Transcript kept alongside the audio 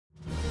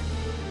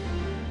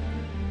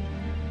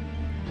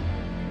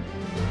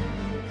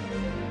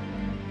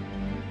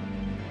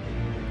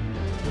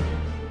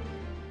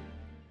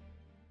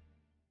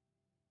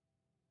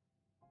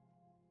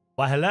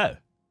Why, hello.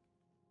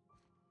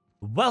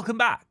 Welcome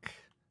back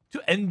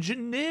to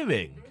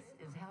engineering.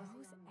 Those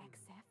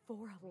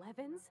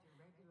XF411s?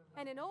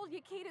 And an old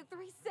Yakita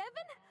 37?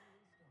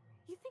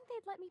 You think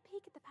they'd let me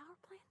peek at the power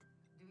plant?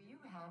 Do you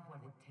have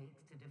what it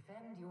takes to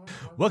defend your...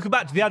 Welcome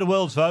back to the Outer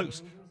Worlds,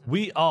 folks.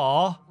 We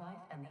are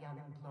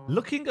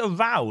looking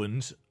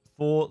around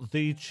for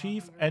the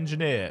chief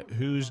engineer,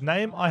 whose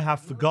name I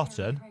have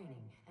forgotten.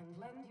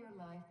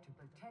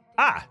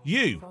 Ah,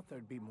 you. I thought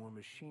there'd be more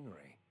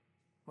machinery.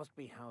 Must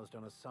be housed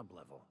on a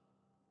sub-level.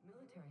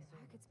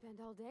 I could spend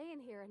all day in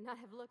here and not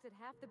have looked at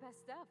half the best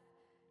stuff.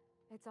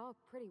 It's all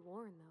pretty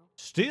worn, though.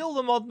 Steal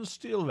the modern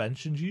steel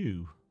wrench and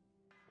you.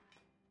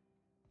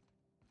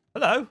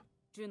 Hello.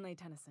 Junlei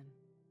Tennyson.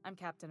 I'm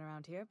captain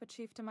around here, but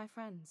chief to my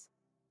friends.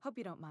 Hope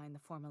you don't mind the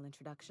formal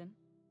introduction.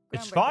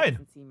 It's Groundbreaker fine.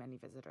 doesn't see many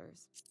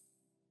visitors.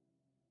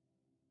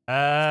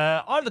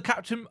 I'm the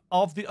captain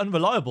of the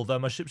Unreliable, though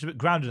my ship's a bit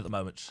grounded at the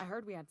moment. I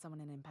heard we had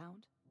someone in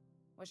impound.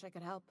 Wish I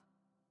could help.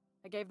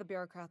 I gave the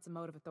bureaucrats a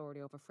motive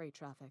authority over freight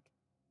traffic,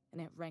 and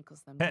it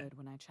rankles them good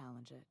when I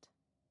challenge it.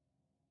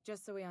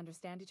 Just so we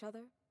understand each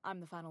other,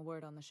 I'm the final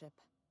word on the ship.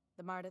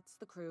 The Mardits,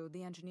 the crew,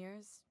 the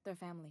engineers, their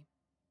family.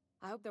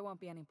 I hope there won't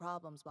be any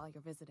problems while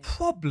you're visiting.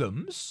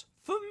 Problems?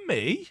 For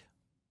me?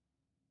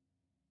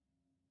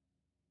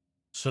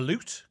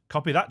 Salute.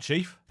 Copy that,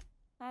 Chief.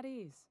 At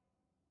ease.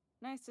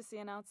 Nice to see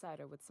an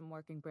outsider with some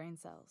working brain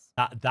cells.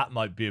 That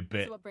might be a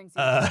bit... So what brings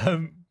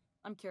you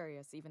I'm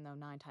curious, even though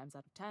 9 times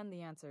out of 10,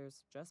 the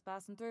answer's just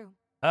passing through.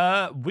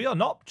 We are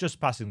not just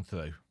passing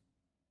through.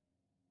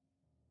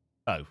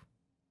 Oh.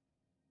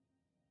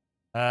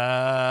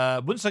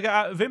 Once I get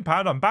out of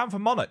impound, I'm bound for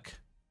Monarch.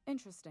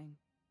 Interesting.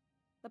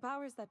 The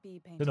powers that be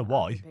paint Dunno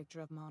why. a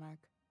picture of Monarch.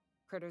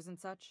 Critters and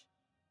such.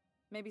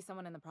 Maybe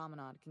someone in the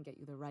promenade can get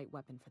you the right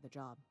weapon for the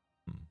job.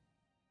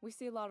 We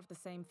see a lot of the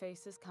same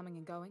faces coming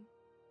and going.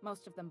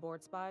 Most of them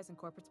board spies and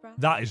corporate sprats.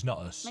 That is not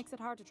us. Makes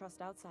it hard to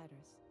trust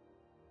outsiders.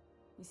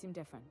 You seem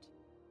different,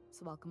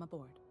 so welcome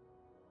aboard.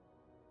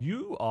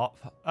 You are...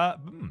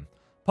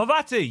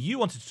 Parvati, you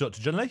wanted to talk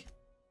to Junlei?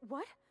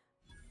 What?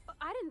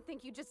 I didn't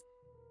think you just...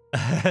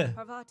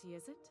 Parvati,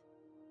 is it?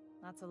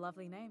 That's a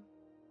lovely name.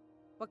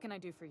 What can I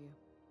do for you?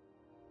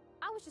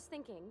 I was just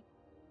thinking,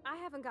 I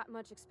haven't got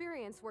much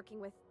experience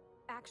working with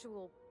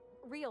actual,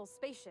 real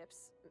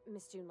spaceships,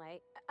 Miss Junlei.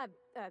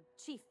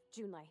 Chief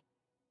Junlei.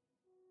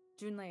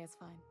 Junlei is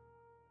fine.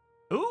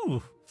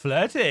 Ooh,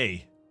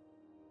 flirty.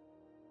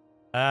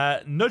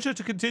 Nudge her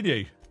to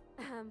continue.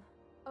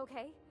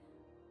 Okay.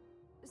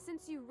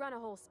 Since you run a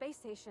whole space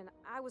station,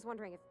 I was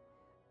wondering if,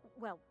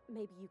 well,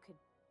 maybe you could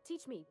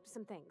teach me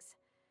some things.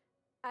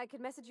 I could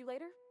message you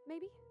later,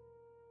 maybe?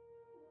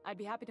 I'd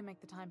be happy to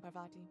make the time,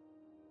 Parvati.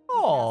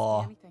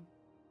 Aww. Anything.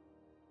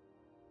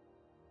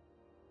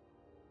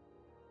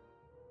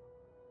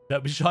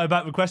 Don't be shy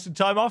about requesting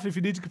time off if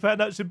you need to compare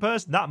notes in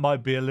person. That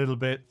might be a little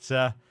bit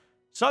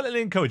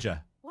silently encourage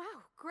her. Wow,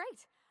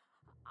 great.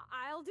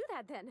 I'll do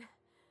that then.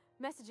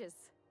 Messages.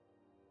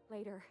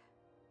 Later.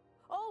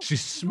 Oh,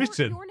 she's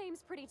smitten. Your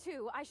name's pretty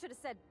too. I should have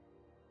said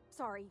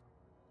sorry.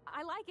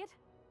 I like it.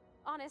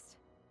 Honest.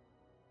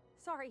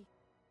 Sorry.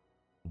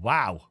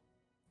 Wow.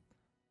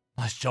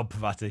 Nice job,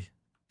 Parvati.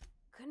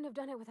 Couldn't have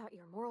done it without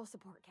your moral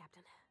support,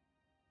 Captain.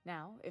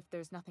 Now, if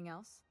there's nothing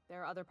else, there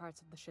are other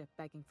parts of the ship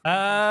begging for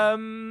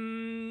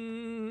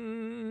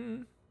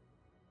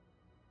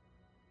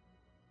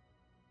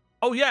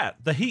Oh yeah,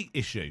 the heat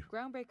issue.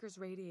 Groundbreaker's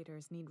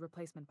radiators need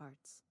replacement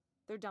parts.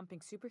 They're dumping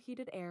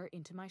superheated air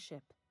into my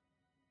ship.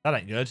 That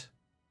ain't good.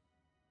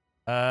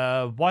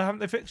 Why haven't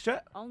they fixed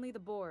yet? Only the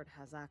board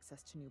has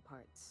access to new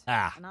parts.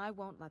 Ah. And I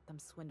won't let them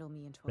swindle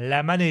me into a...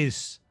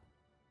 Lemonies.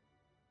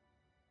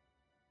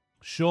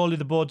 Surely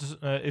the board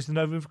doesn't... is there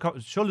no room for...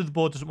 Surely the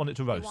board doesn't want it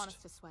to roast. They want us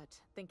to sweat,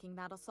 thinking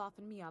that'll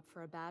soften me up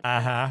for a bad...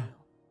 Uh-huh.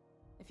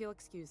 If you'll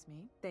excuse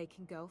me, they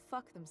can go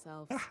fuck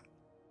themselves.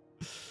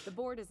 The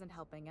board isn't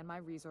helping, and my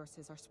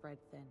resources are spread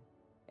thin.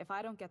 If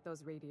I don't get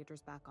those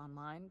radiators back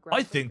online...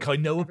 I think I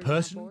know a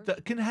person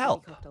that can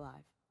help.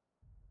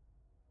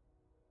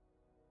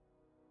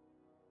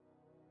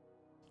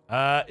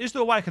 Is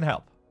there a way I can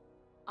help?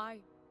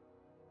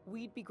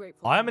 We'd be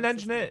grateful. I am an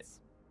engineer.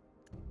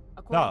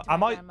 No,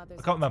 am I? I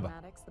can't remember.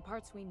 The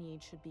parts we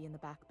need should be in the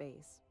back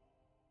bays.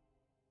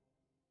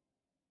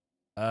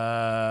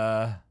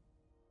 Am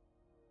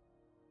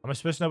I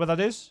supposed to know where that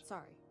is?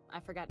 Sorry, I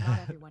forgot not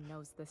everyone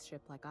knows this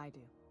ship like I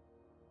do.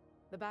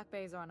 The back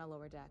bays are on a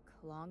lower deck,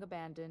 long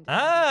abandoned.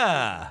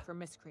 Ah! For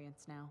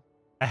miscreants now.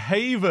 A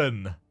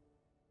haven.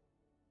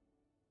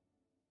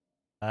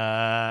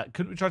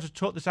 Couldn't we try to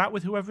talk this out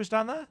with whoever is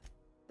down there?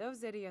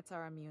 Those idiots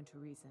are immune to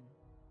reason,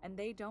 and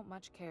they don't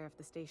much care if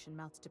the station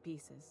melts to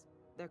pieces.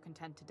 They're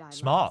content to die.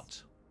 Smart.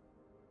 Less.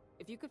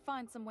 If you could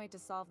find some way to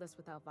solve this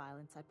without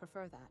violence, I'd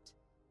prefer that.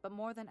 But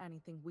more than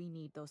anything, we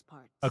need those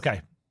parts.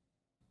 Okay.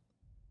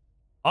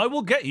 I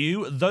will get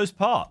you those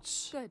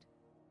parts. Good.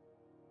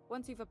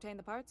 Once you've obtained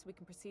the parts, we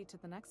can proceed to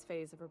the next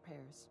phase of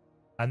repairs.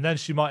 And then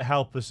she might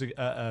help us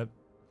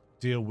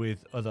deal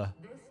with other...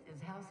 This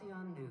is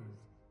Halcyon News.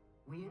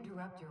 We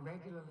interrupt your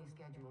regularly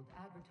scheduled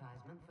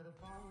advertisement for the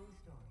following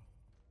story.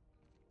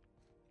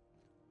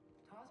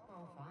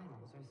 Tossball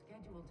finals are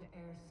scheduled to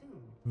air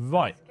soon.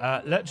 Right,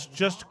 let's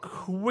just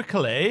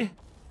quickly...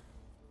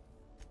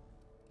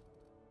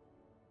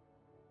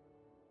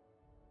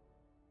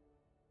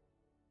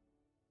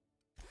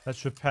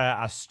 Let's repair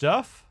our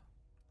stuff.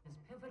 This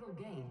pivotal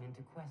game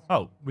into question.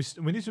 Oh,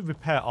 we need to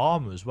repair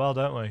armor as well,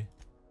 don't we?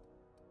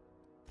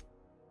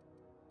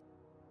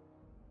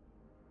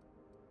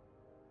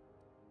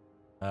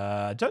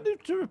 Don't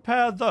need to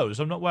repair those.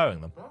 I'm not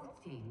wearing them.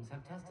 Both teams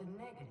have tested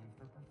negative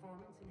for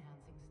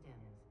performance-enhancing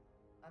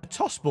stims. A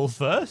toss ball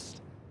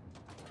first.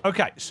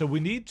 Okay, so we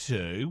need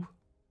to...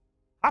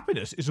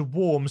 Happiness is a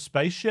warm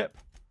spaceship.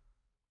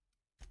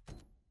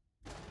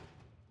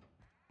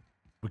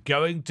 We're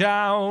going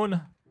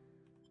down.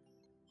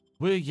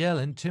 We're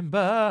yelling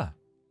timber.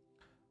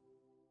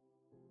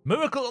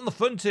 Miracle on the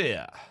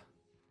frontier.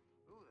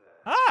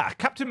 Ah,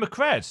 Captain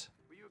McCred.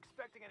 Were you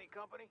expecting any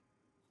company?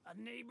 A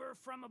neighbor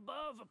from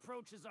above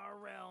approaches our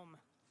realm.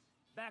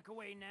 Back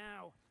away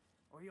now,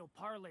 or you'll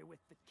parley with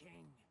the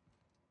king.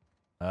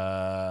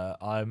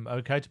 I'm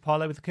okay to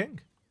parley with the king.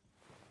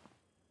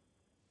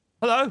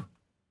 Hello.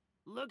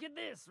 Look at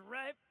this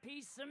ripe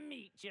piece of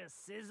meat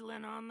just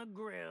sizzling on the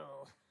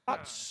grill.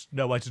 That's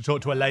no way to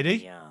talk to a lady.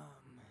 Yum.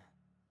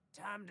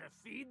 Time to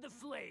feed the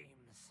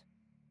flames.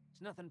 It's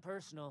nothing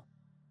personal.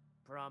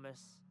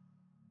 Promise.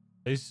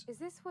 His Is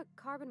this what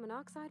carbon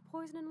monoxide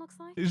poisoning looks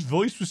like?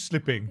 voice was I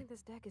slipping. think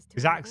this deck is too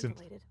His accent.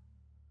 ventilated.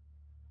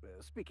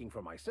 Speaking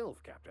for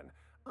myself, Captain,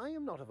 I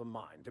am not of a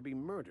mind to be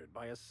murdered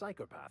by a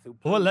psychopath who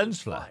Or a plays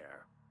lens with flare.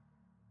 fire.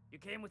 You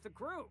came with the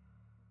crew.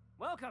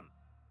 Welcome.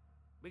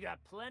 We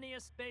got plenty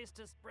of space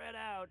to spread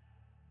out,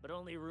 but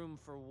only room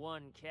for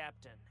one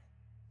captain.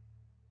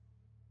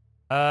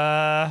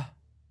 I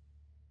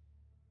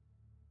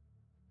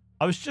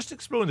was just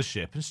exploring the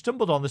ship and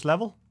stumbled on this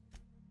level.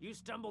 You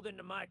stumbled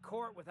into my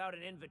court without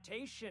an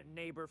invitation,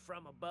 neighbor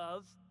from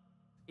above.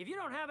 If you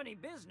don't have any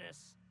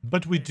business,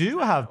 But we it's do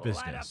time have to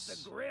light up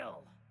business. the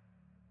grill.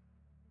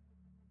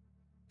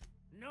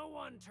 No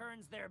one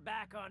turns their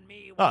back on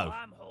me while Oh.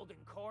 I'm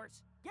holding court.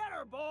 Get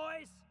her,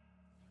 boys!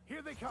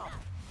 Here they come.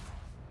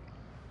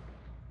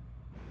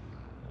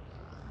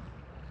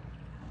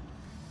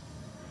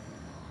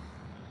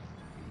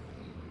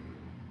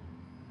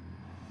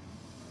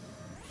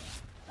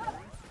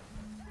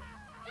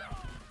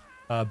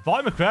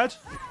 Bye, McCred.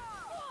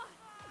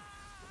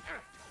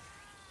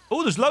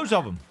 Oh, there's loads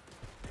of them.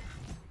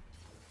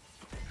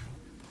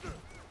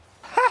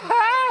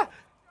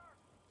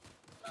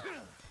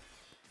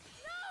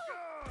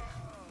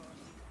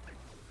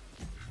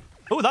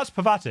 Oh, that's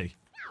Pavati.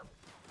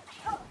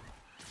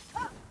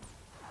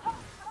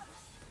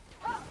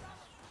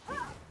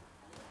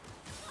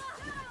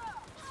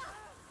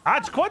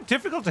 It's quite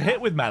difficult to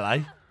hit with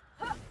melee.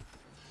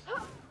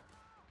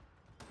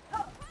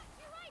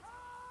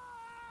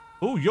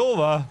 Oh,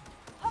 you're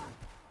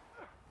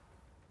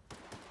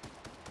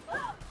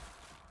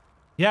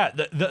yeah,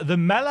 the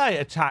melee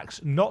attack's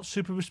not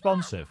super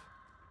responsive.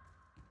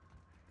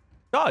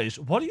 Guys,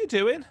 what are you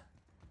doing?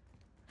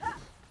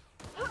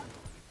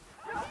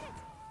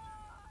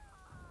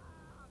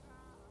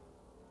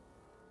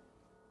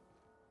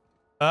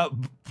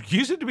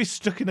 You seem to be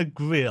stuck in a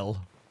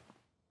grill.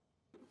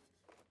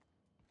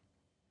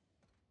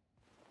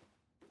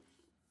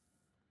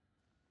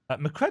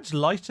 McCred's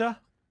lighter.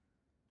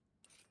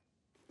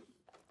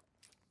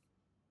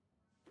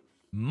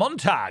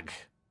 Montag.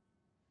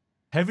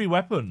 Heavy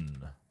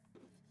weapon.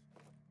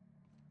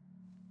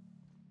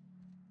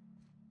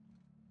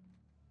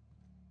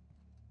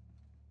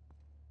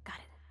 Got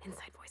it.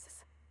 Inside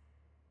voices.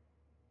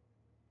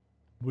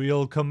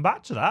 We'll come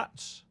back to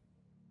that.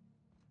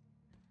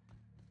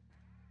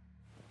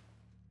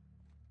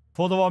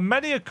 For there are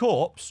many a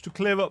corpse to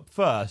clear up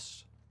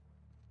first.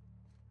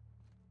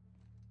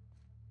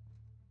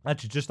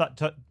 Actually, just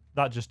that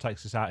just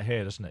takes us out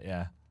here, doesn't it?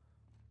 Yeah.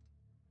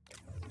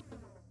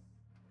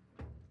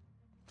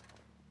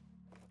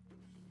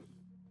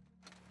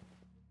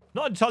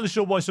 Not entirely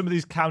sure why some of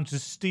these count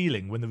as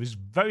stealing when there is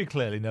very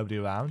clearly nobody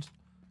around.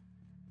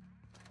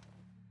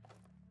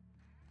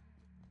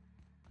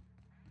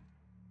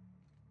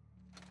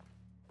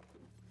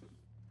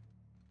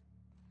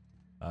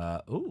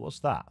 Ooh, what's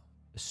that?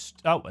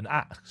 Oh, an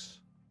axe.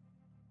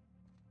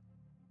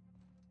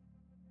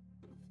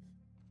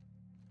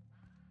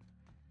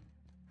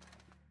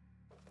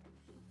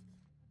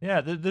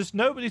 Yeah, there's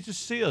nobody to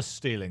see us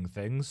stealing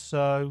things,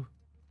 so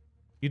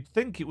you'd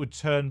think it would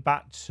turn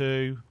back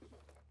to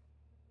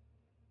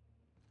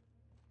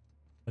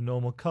a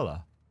normal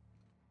colour.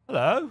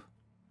 Hello.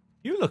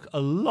 You look a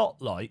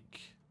lot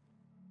like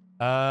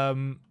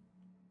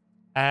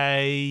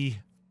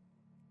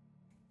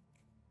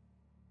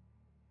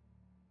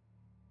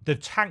the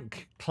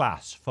tank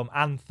class from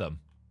Anthem.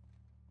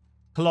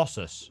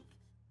 Colossus.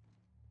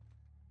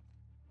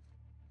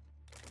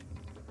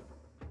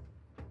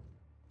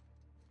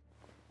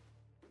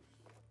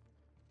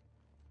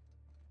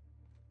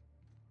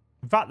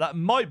 In fact, that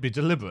might be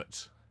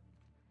deliberate.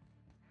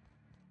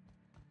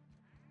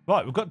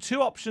 Right, we've got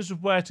two options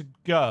of where to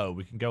go.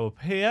 We can go up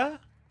here.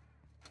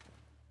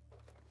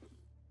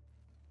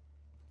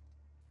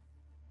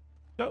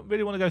 Don't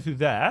really want to go through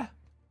there.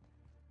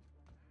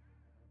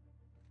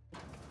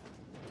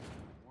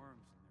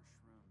 Worms and their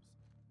shrooms.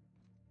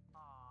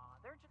 Aw,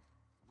 they're just...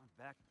 Went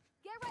back.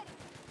 Get ready.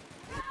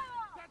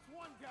 That's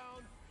one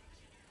down.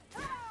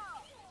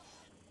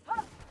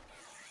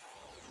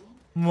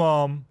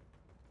 Mom.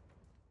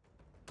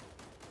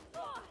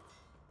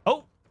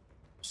 Oh.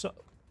 So.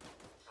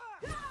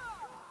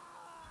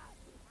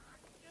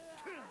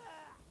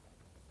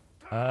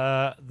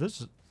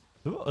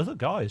 There are other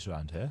guys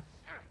around here.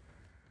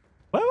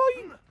 Where are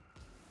you?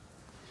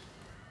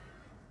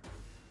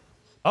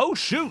 Oh,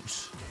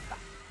 shoot.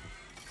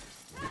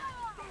 You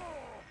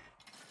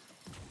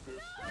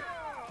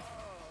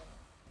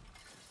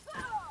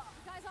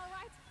guys all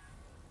right?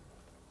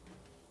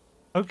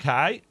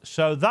 Okay,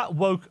 so that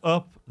woke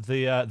up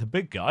the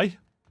big guy.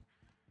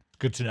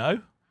 Good to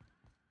know.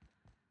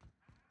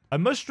 I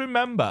must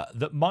remember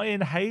that my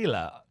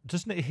inhaler,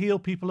 doesn't it heal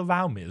people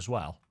around me as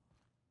well?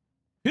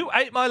 Who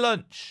ate my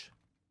lunch?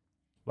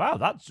 Wow,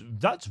 that's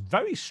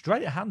very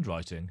straight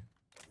handwriting.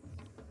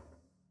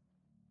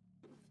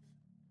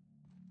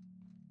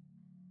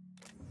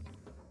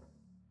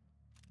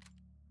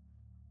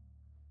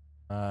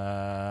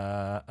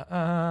 I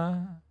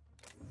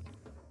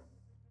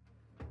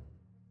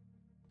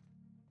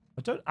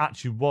don't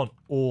actually want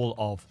all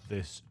of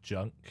this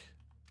junk.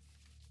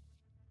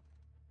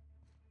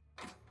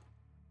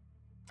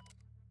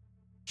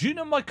 Do you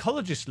know my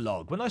mycologist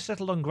log? When I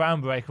settled on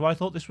Groundbreaker, I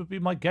thought this would be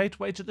my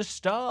gateway to the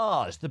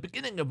stars, the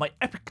beginning of my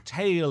epic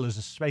tale as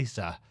a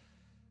spacer.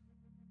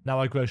 Now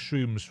I grow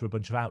shrooms for a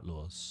bunch of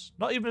outlaws.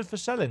 Not even for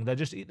selling, they're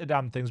just eating the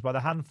damn things by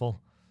the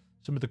handful.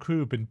 Some of the crew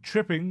have been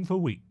tripping for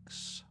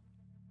weeks.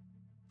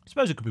 I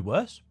suppose it could be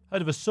worse.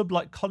 Heard of a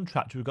sub-like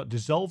contractor who got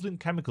dissolved in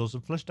chemicals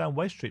and flushed down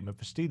waste treatment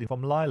for stealing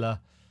from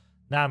Lila.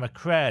 Now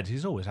McCred,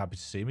 he's always happy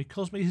to see me,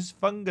 calls me his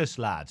fungus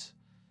lad.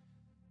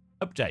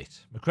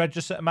 Update. McCred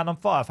just set a man on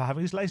fire for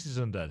having his laces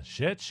undone.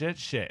 Shit, shit,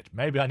 shit.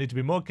 Maybe I need to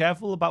be more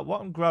careful about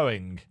what I'm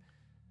growing.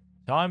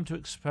 Time to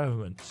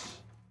experiment.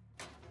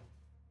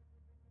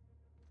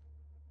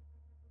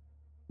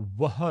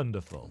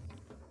 Wonderful.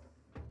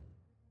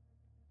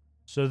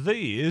 So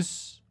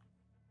these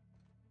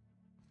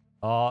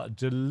are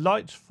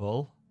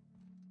delightful.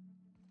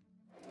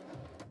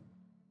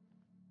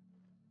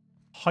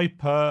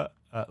 Hyper...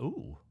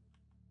 ooh.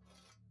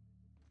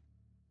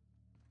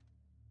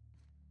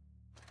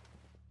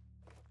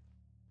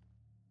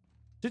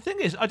 The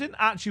thing is, I didn't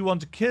actually want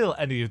to kill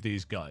any of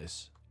these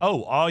guys.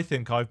 Oh, I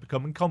think I've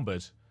become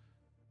encumbered.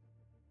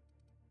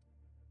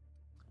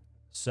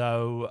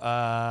 So,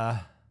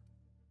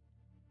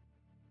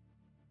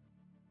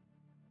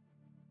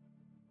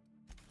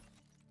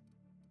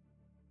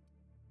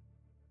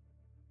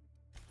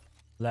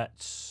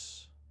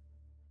 let's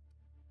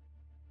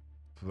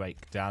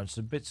break down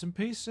some bits and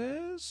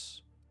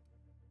pieces.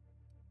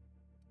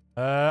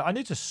 I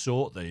need to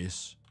sort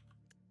these.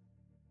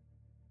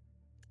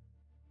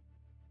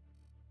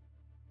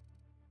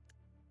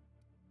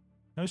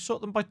 Can I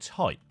sort them by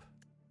type?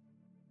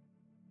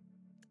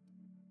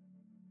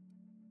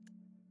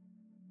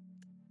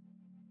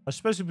 I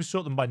suppose if we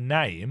sort them by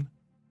name,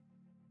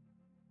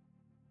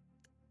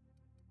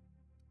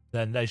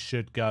 then they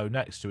should go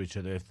next to each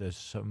other if there's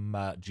some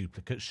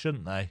duplicates,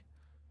 shouldn't they?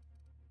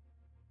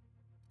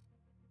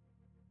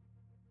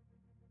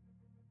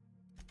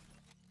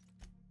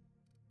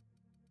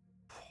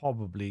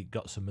 Probably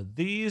got some of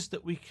these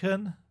that we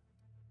can...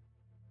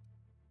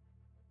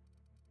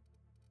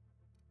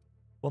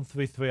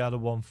 133 out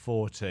of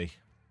 140.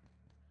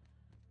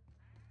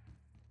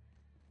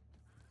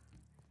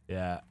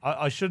 Yeah,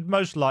 I should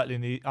most likely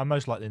need... I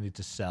most likely need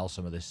to sell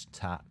some of this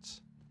tat.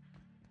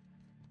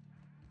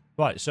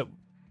 Right, so...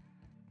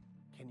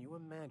 Can you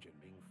imagine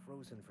being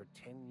frozen for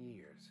 10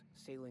 years,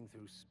 sailing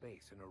through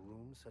space in a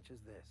room such as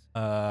this?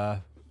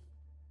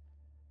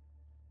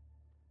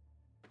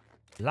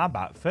 Lab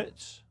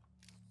outfits.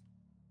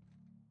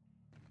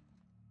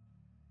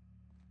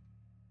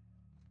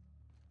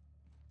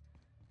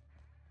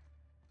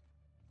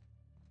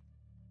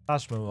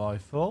 Plasma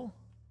rifle.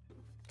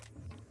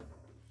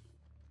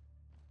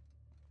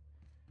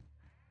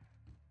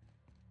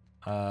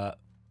 What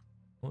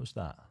was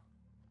that?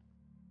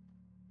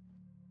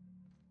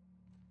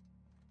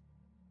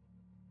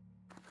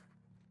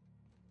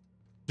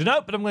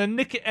 Dunno, but I'm going to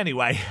nick it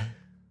anyway.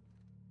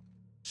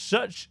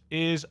 Such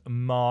is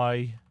my...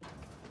 I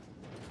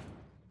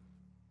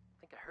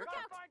think I heard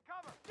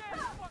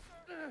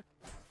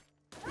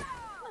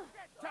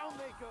Down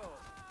they go.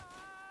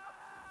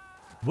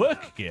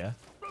 work gear.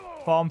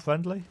 Farm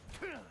friendly.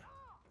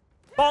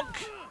 Bonk!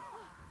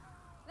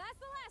 That's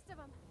the last of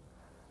them.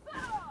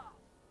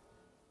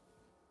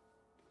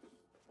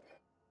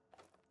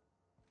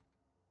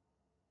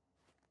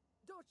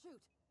 Don't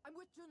shoot. I'm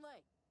with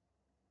Junlei.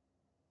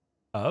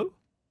 Oh?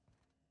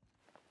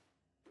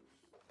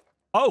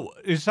 Oh,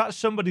 is that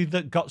somebody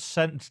that got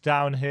sent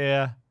down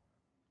here?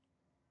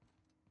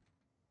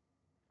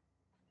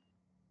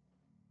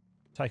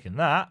 Taking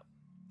that.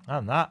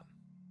 And that.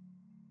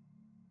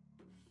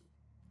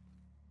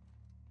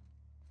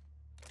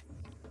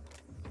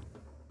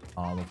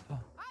 Armor. I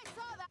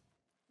saw that.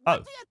 Oh.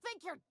 What do you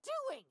think you're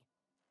doing?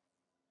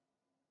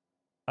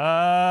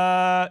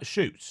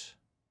 Shoot.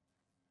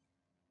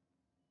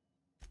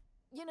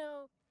 You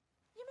know,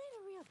 you made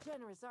a real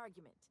generous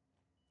argument.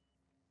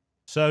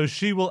 So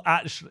she will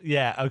actually...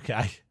 Yeah,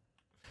 okay.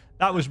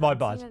 That was my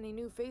Haven't bad. seen any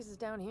new faces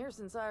down here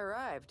since I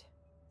arrived.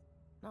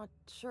 Not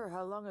sure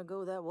how long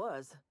ago that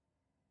was.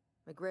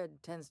 McRed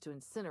tends to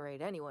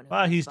incinerate anyone who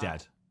Well, comes he's by.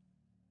 dead.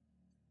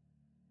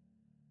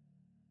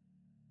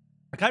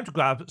 I came to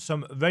grab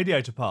some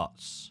radiator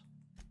parts.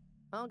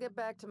 I'll get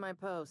back to my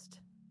post.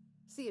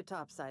 See you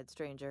topside,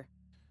 stranger.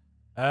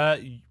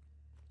 A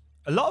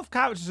lot of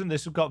characters in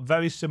this have got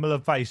very similar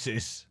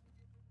faces.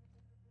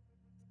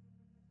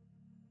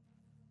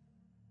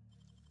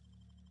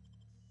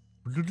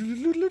 That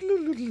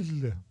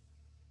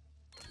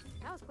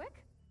was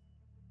quick.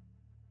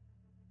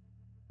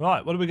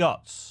 Right, what do we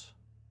got?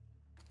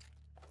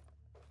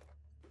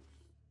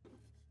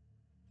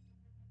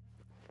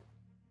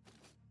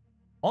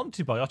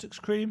 Antibiotics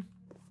cream?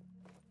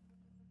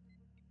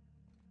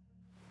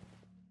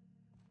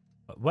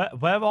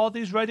 Where are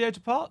these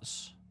radiator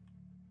parts?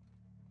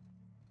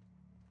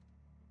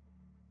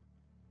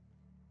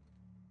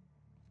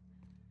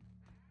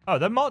 Oh,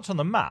 they're marked on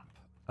the map.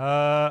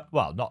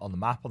 Well, not on the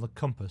map, on the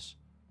compass.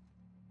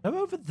 They're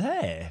over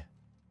there.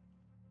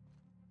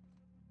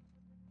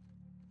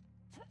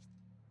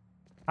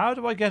 How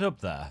do I get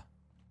up there?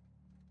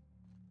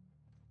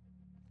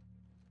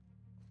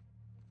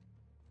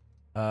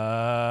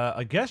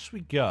 I guess we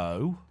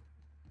go...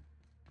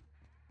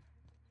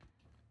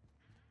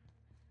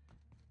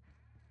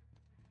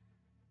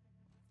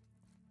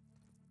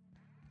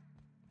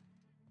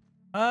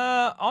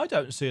 I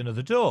don't see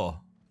another door.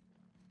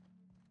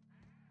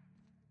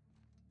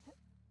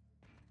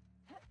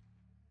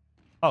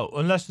 Oh,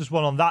 unless there's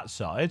one on that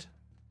side.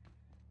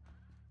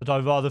 That I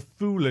rather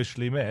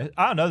foolishly missed.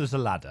 Oh, no, there's a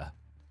ladder.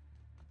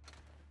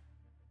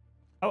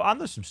 Oh, and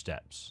there's some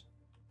steps.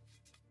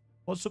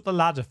 What's up the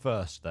ladder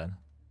first, then?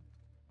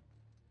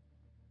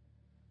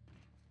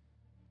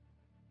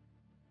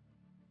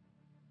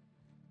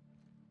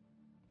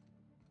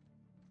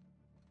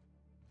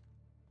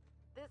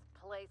 This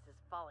place is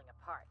falling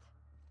apart.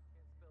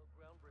 Can't spell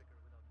groundbreaker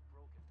without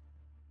broken.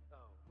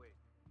 Oh, wait.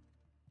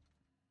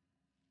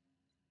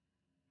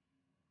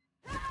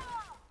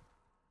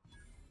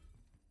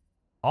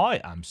 I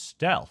am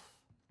stealth.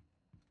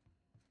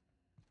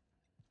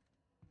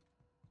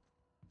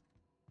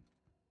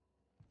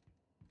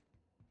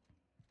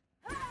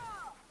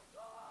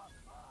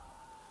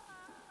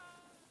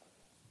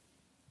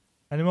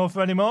 Any more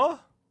for any more?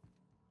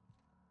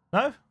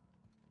 No?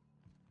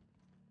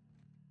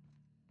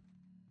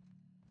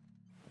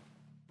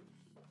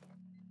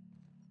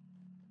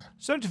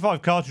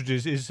 $75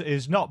 cartridges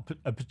is not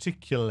a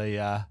particularly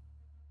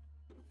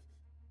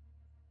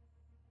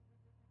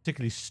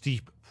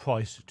steep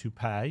price to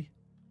pay.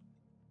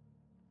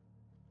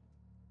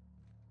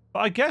 But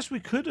I guess we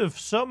could have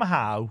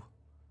somehow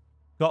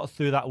got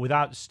through that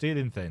without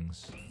stealing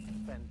things.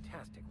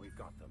 Fantastic, we've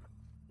got them.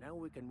 Now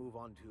we can move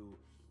on to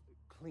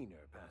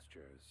cleaner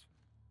pastures.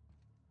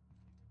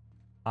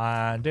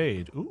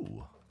 Indeed.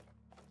 Ooh.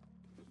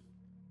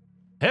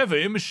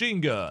 Heavy machine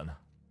gun.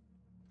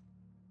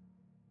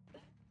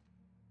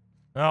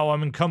 Oh,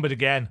 I'm encumbered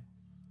again.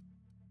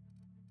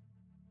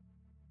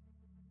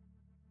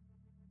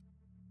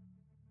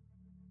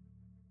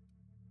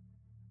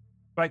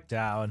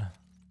 Breakdown.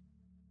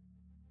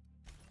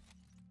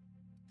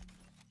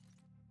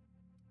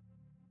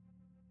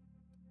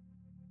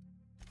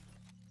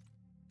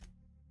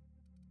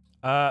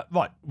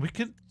 Right, we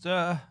could,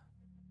 right,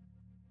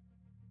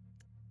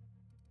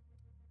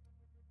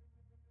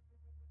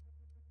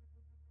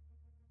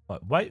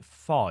 wait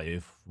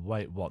 5,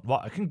 wait 1.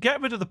 Right, I can get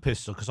rid of the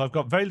pistol because I've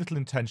got very little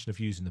intention of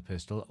using the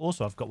pistol.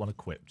 Also, I've got one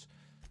equipped.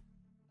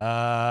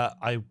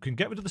 I can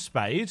get rid of the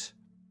spade.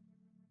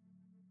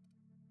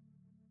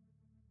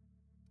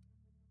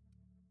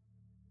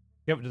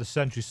 Get rid of the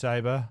sentry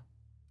saber.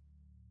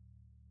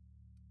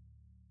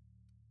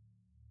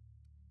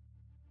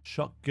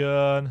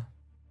 Shotgun.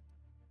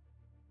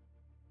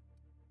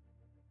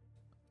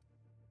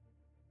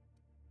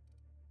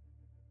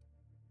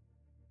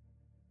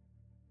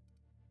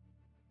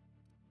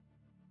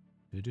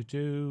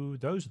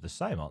 Those are the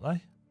same, aren't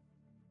they?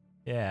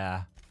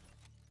 Yeah.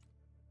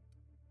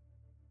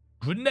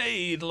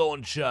 Grenade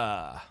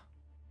launcher.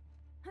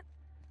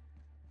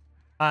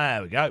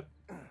 There we go.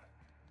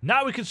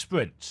 Now we can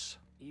sprint.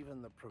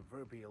 Even the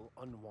proverbial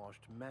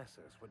unwashed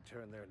masses would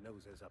turn their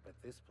noses up at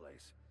this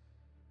place.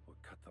 Or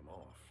cut them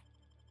off.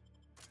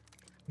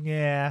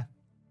 Yeah.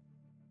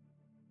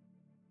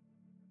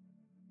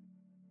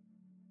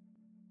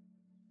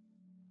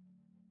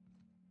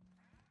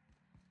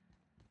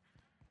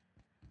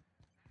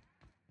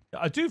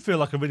 I do feel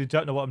like I really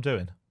don't know what I'm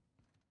doing.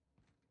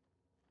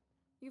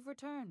 You've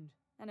returned,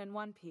 and in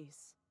one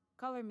piece.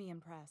 Color me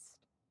impressed.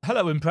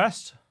 Hello,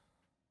 impressed.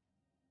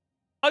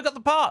 I got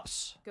the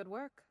parts. Good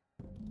work.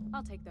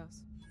 I'll take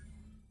those.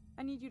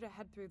 I need you to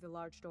head through the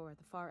large door at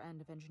the far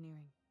end of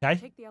engineering. Okay.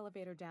 Take the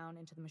elevator down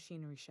into the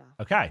machinery shaft.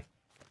 Okay.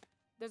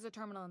 There's a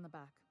terminal in the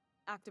back.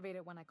 Activate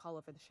it when I call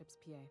over the ship's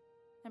PA.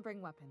 And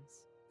bring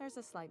weapons. There's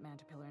a slight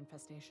mantipillar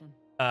infestation.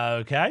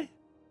 Okay.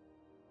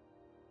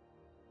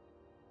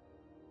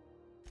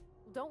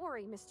 Don't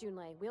worry, Miss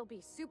Junlei. We'll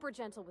be super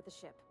gentle with the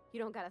ship. You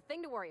don't got a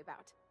thing to worry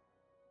about.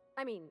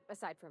 I mean,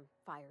 aside from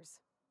fires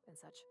and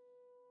such.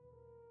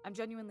 I'm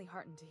genuinely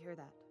heartened to hear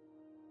that.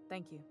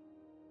 Thank you.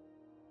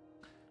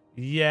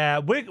 Yeah,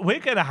 we're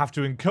going to have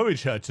to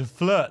encourage her to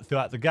flirt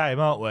throughout the game,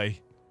 aren't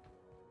we?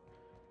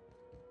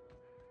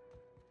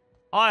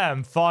 I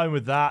am fine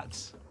with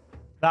that.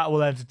 That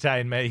will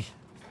entertain me.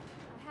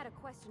 I had a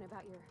question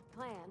about your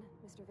plan,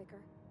 Mr. Vicar.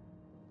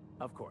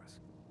 Of course.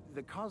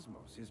 The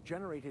cosmos is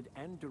generated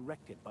and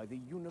directed by the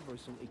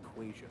universal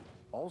equation,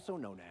 also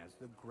known as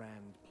the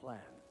Grand Plan.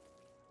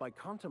 By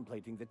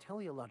contemplating the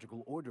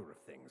teleological order of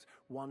things,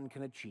 one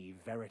can achieve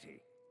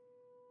verity.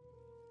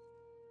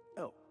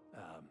 Oh,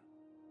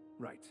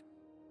 right.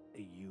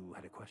 You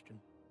had a question?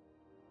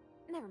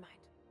 Never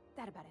mind.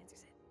 That about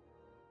answers it.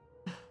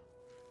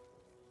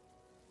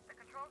 The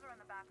controls are in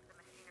the back of the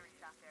machinery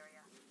shaft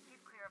area.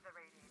 Keep clear of the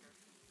radiators.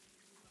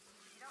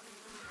 You don't need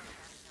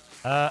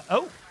to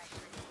Oh.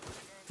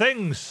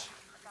 Things.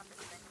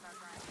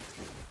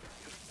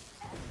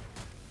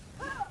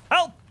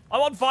 Help!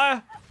 I'm on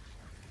fire.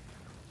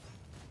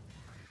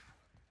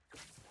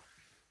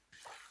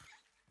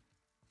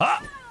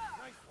 Ah!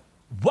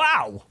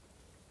 Wow!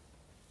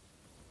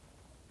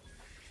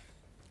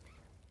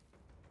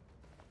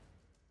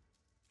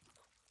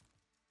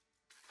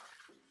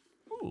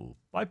 Ooh,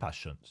 bypass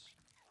shunts.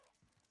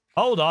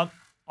 Hold on.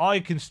 I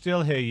can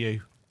still hear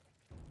you.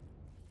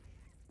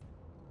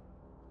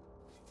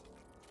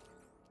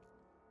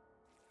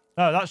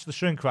 No, that's the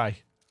shrink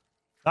ray.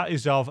 That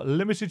is of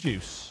limited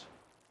use.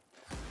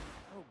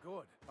 Oh,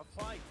 good. A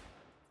fight.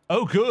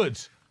 Oh, good.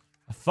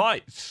 A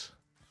fight.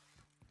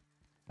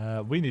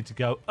 We need to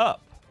go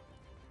up.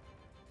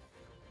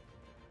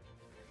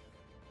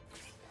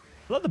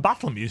 I love the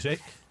battle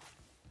music.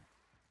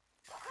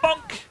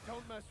 Bonk!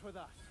 Don't mess with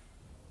us.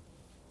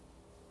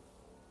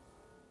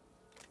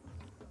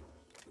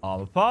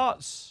 Armor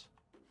parts.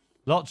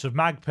 Lots of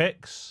mag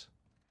picks.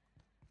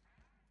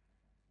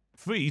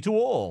 Free to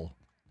all.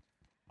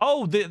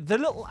 Oh, the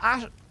little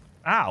ash...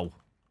 Ow.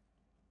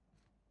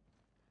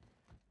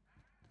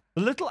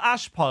 The little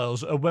ash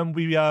piles are when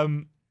we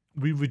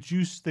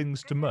reduce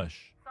things to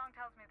mush. Song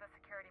tells me the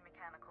security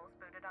mechanicals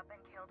booted up and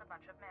killed a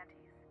bunch of mantis.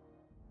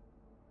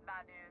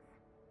 Bad news.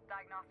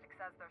 Diagnostic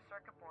says their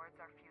circuit boards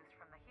are fused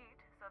from the heat,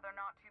 so they're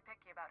not too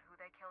picky about who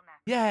they kill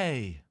next.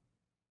 Yay.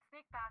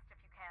 Sneak past if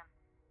you can.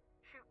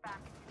 Shoot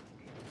back if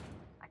you need to.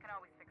 I can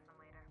always fix them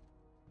later.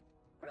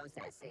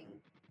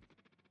 Processing.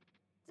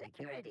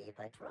 Security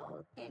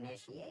patrol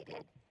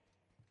initiated.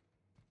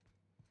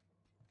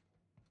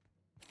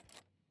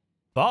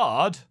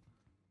 Bard?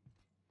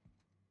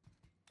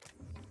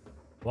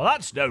 Well,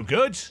 that's no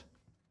good.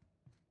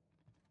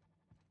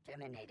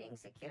 Terminating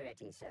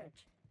security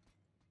search.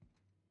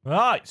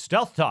 Right,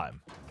 stealth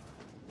time.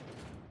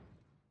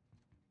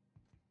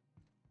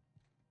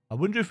 I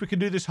wonder if we can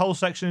do this whole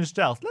section in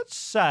stealth. Let's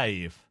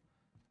save.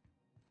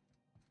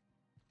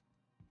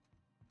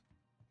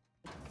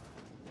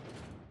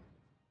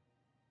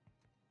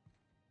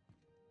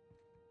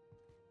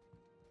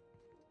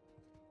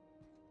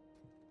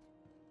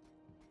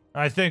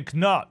 I think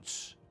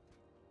not.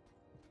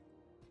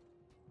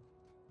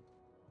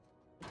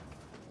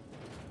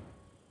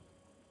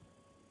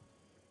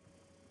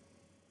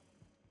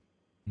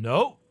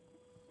 No.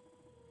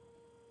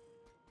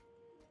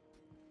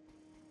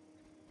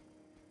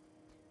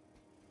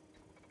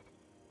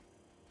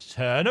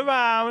 Turn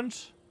around.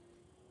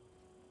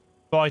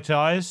 Bright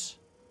eyes.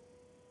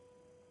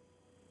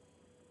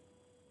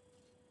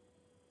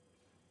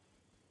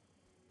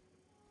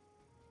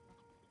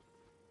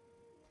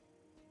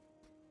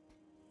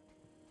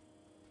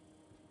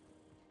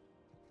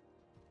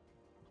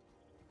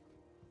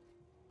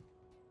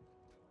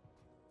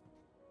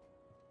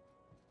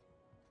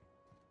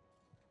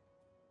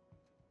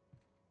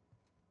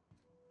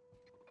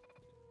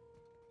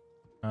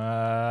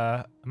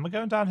 Am I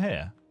going down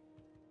here?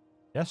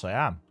 Yes, I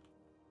am.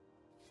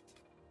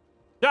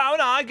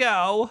 Down I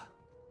go!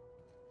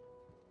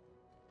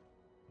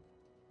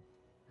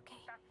 Okay,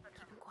 keep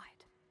him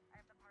quiet. I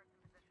have the parts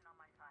in position on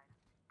my side.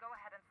 Go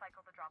ahead and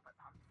cycle the droplet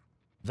pumps.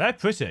 They're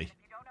pretty.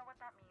 If you don't know what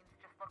that means,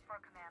 just look for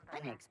a command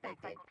that says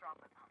Unexpected. cycle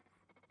droplet pumps.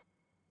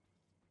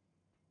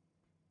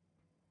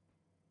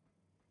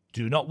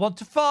 Do not want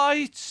to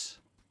fight.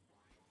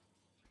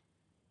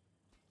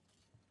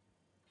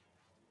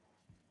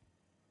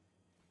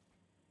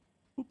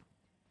 Oop.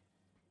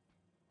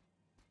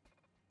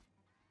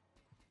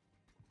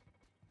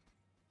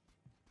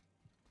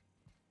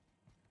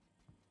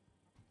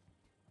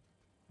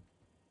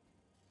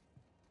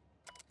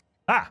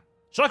 Ah,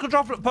 cycle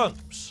droplet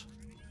pumps.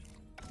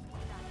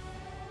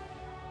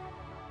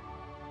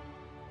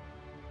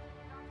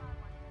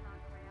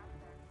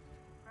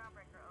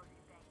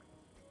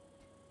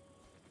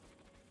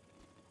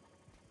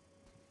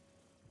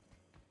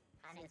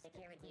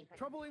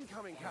 Trouble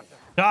incoming, Captain.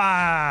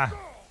 Ah!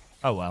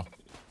 Oh well.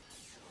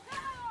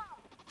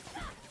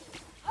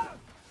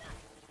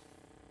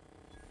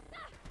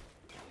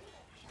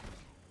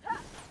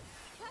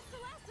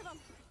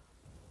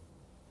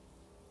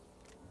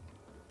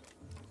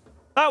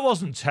 That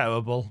wasn't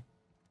terrible.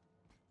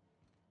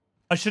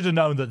 I should have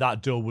known that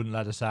that door wouldn't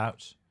let us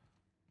out.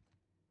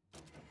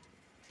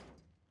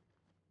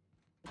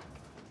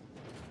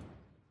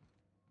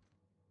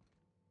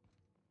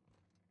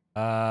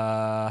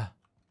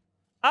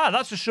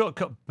 That's a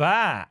shortcut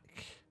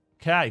back.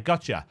 Okay,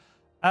 gotcha.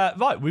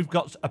 Right, we've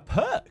got a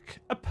perk.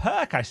 A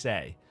perk, I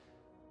say.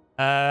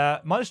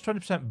 Minus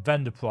 20%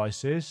 vendor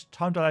prices.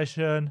 Time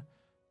dilation.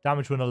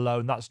 Damage when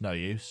alone. That's no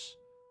use.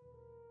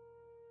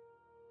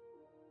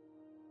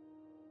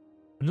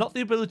 Not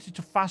the ability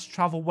to fast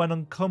travel when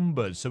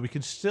encumbered. So we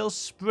can still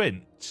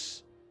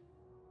sprint.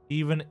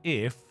 Even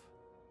if...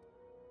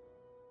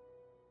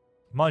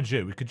 Mind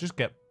you, we could just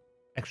get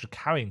extra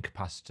carrying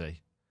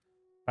capacity.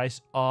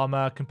 Base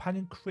armor.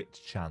 Companion crit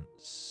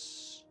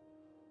chance.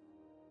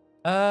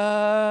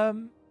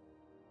 I'm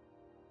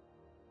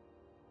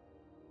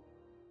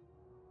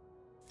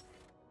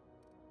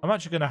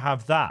actually going to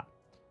have that.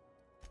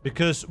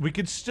 Because we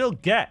could still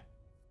get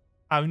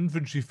our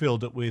inventory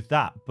filled up with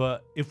that.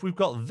 But if we've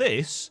got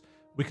this,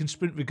 we can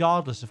sprint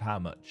regardless of how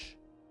much.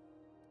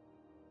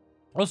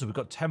 Also, we've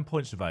got 10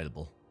 points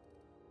available.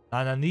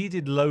 And I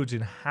needed loads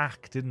in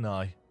hack, didn't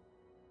I?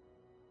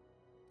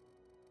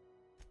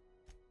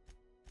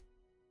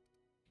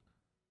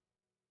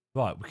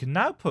 Right, we can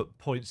now put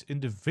points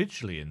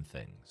individually in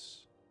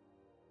things.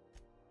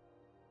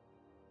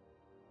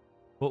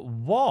 But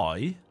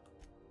why?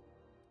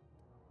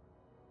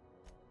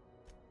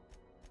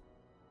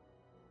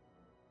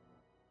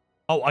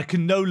 Oh, I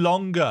can no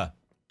longer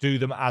do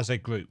them as a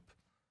group.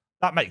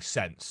 That makes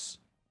sense.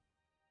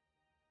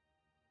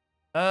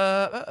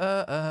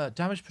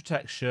 Damage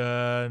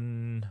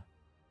protection.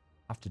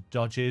 After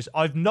dodges.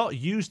 I've not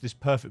used this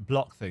perfect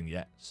block thing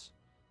yet.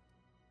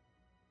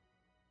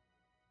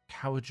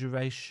 Cower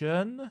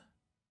duration.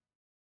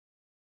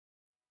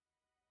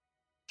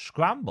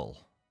 Scramble.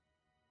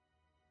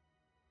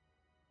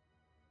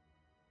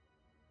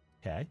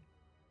 Okay.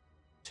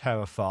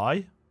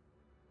 Terrify.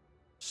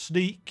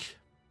 Sneak.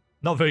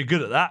 Not very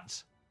good at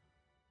that.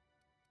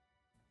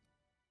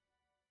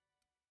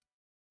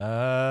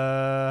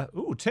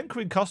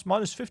 Tinkering cost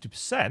minus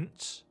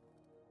 50%.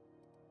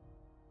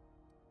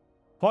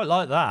 Quite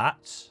like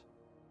that.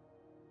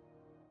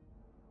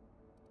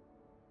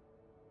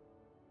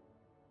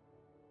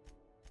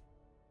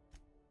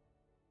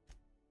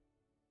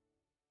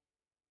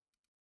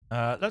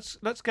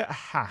 Let's get a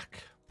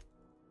hack.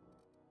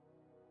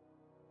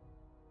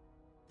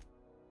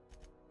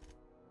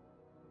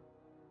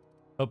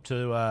 Up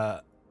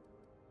to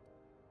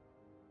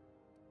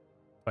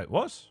wait,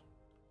 what?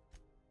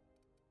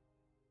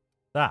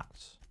 That.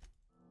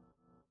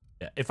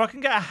 Yeah, if I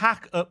can get a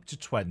hack up to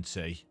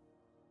 20.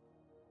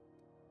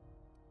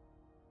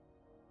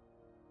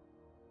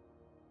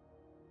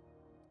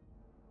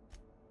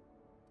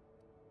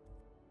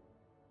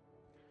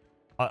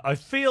 I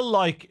feel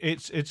like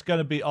it's going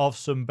to be of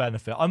some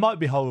benefit. I might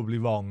be horribly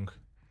wrong.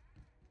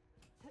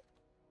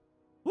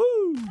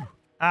 Woo!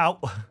 Ow.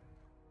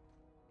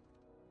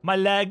 My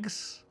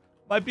legs.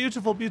 My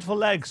beautiful, beautiful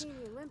legs.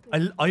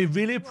 I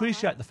really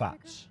appreciate the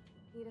fact.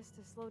 Need us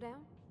to slow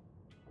down?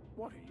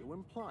 What are you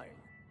implying?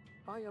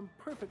 I am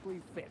perfectly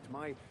fit.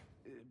 My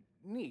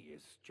knee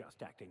is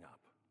just acting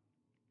up.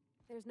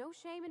 There's no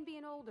shame in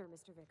being older,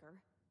 Mr. Vicker.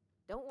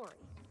 Don't worry.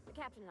 The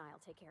captain and I'll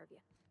take care of you.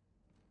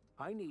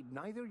 I need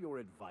neither your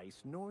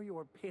advice nor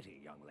your pity,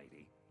 young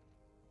lady.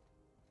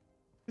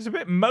 It's a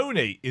bit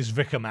moany, is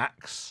Vicar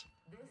Max.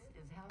 This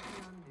is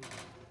Halcyon News.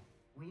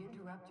 We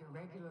interrupt your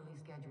regularly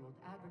scheduled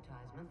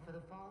advertisement for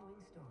the following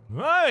story.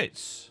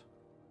 Right.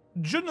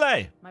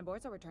 Junlei. My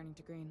boards are returning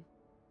to green.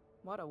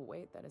 What a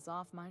weight that is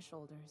off my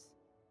shoulders.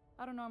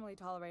 I don't normally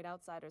tolerate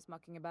outsiders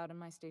mucking about in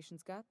my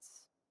station's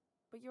guts,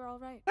 but you're all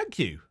right. Thank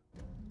you.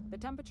 The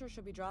temperature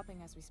should be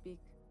dropping as we speak.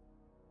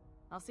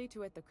 I'll see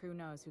to it the crew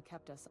knows who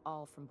kept us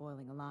all from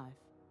boiling alive.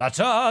 That's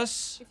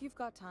us. If you've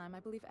got time, I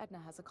believe Edna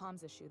has a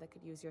comms issue that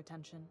could use your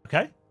attention.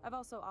 Okay. I've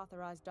also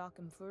authorized Doc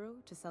and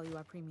Furu to sell you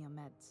our premium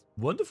meds.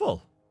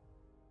 Wonderful.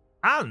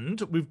 And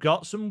we've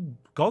got some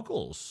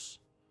goggles.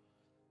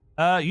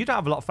 You don't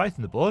have a lot of faith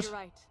in the board. You're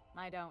right.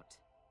 I don't.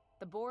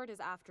 The board is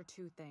after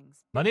two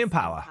things. Money and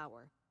power.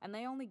 And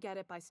they only get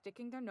it by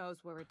sticking their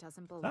nose where it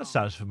doesn't belong. That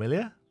sounds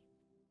familiar.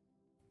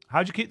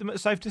 How'd you keep them at a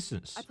safe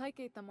distance? I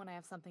placate them when I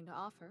have something to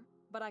offer,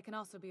 but I can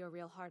also be a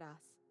real hard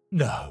ass.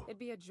 No. It'd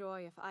be a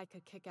joy if I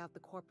could kick out the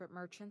corporate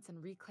merchants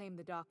and reclaim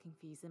the docking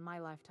fees in my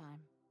lifetime.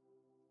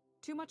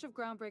 Too much of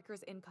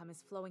Groundbreaker's income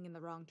is flowing in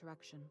the wrong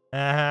direction.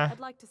 I'd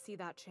like to see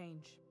that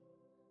change.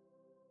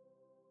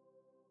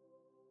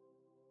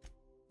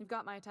 You've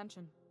got my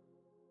attention.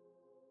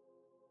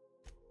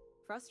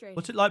 Frustrating.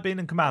 What's it like being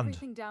in command?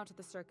 Everything down to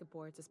the circuit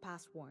boards is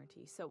past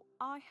warranty, so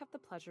I have the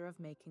pleasure of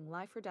making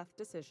life or death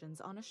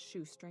decisions on a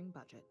shoestring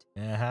budget.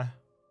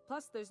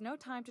 Plus, there's no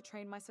time to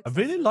train my I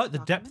successor. really like the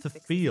Document depth of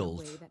fixes in a field.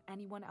 way that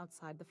anyone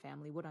outside the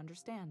family would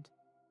understand.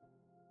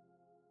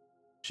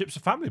 Ship's a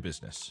family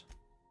business.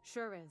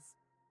 Sure is.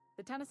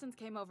 The Tennysons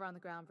came over on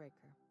the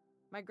Groundbreaker.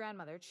 My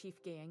grandmother,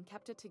 Chief Gaying,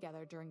 kept it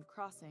together during the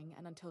crossing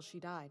and until she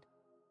died.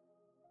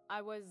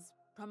 I was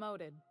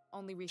promoted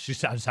only recently. She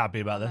sounds happy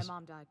about this. My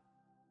mom died.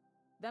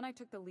 Then I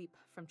took the leap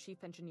from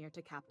chief engineer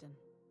to captain.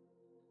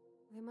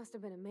 They must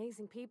have been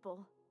amazing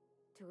people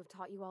to have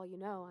taught you all you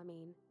know, I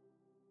mean,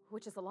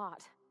 which is a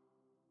lot.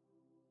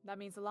 That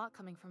means a lot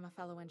coming from a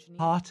fellow engineer.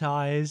 Heart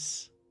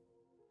eyes.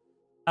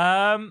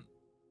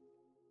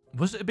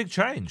 Was it a big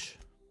change?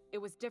 It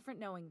was different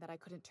knowing that I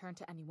couldn't turn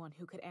to anyone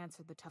who could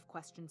answer the tough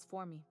questions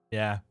for me.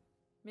 Yeah.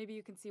 Maybe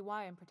you can see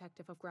why I'm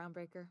protective of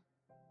Groundbreaker.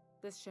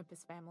 This ship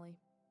is family.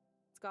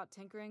 It's got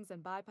tinkerings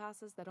and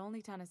bypasses that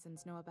only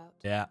Tennysons know about.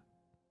 Yeah.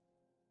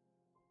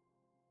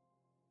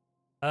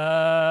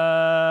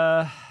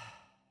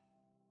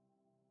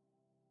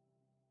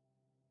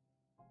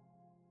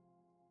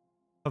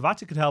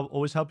 Havati could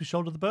always help you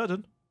shoulder the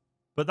burden.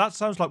 But that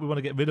sounds like we want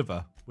to get rid of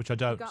her, which I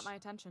don't. You got my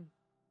attention.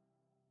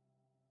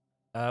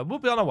 We'll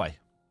be on our way.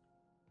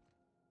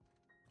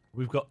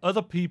 We've got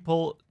other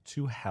people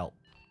to help.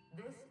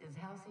 This is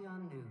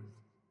Halcyon News.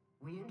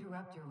 We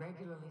interrupt your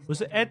regularly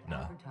Was it scheduled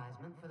Edna?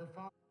 advertisement for the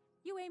fall.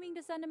 You aiming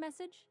to send a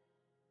message?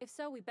 If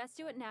so, we best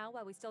do it now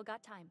while we still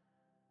got time.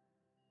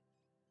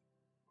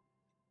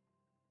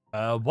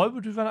 Why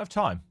would we run out of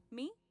time?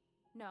 Me?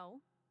 No.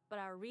 But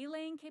our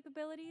relaying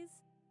capabilities?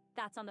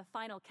 That's on the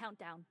final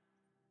countdown.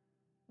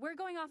 We're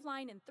going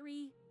offline in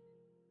 3,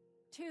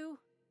 2,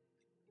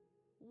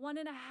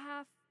 1.5...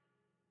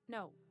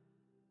 No.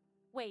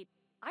 Wait,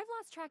 I've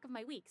lost track of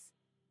my weeks.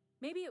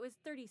 Maybe it was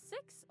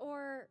 36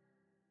 or...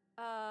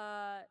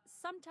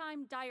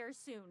 sometime dire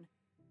soon.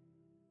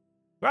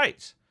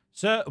 Right.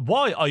 Sir,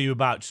 why are you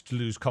about to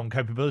lose comm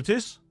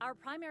capabilities? Our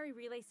primary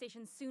relay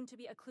station's soon to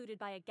be occluded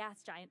by a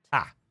gas giant.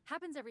 Ah.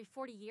 Happens every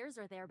 40 years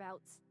or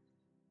thereabouts.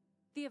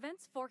 The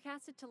event's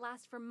forecasted to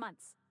last for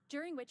months,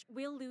 during which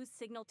we'll lose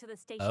signal to the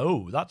station.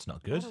 Oh, that's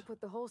not good. That'll put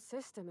the whole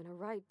system in a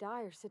right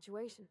dire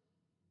situation.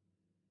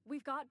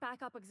 We've got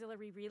backup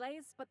auxiliary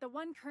relays, but the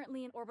one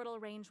currently in orbital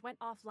range went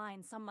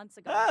offline some months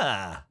ago.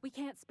 Ah. We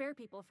can't spare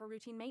people for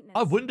routine maintenance.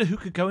 I wonder who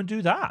could go and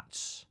do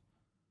that.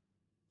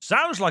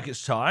 Sounds like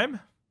it's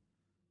time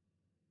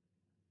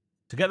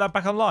to get that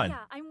back online.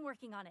 Yeah, I'm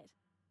working on it.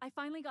 I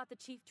finally got the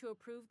chief to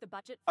approve the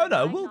budget Oh for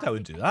no, we'll go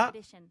and do that.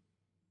 Expedition.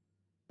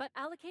 But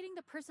allocating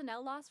the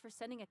personnel loss for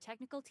sending a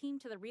technical team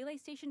to the relay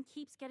station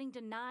keeps getting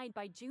denied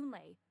by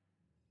Junlei.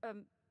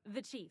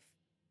 The chief.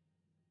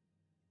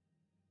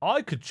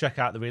 I could check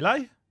out the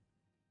relay.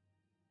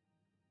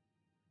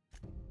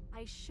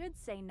 I should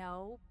say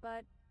no,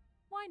 but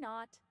why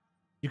not?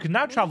 You can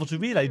now Maybe travel you to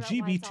can relay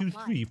figure out why it's GB23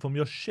 offline. from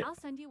your ship. I'll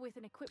send you with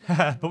an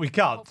equipment. But we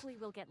can't. Hopefully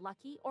we'll get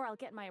lucky, or I'll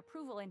get my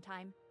approval in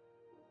time.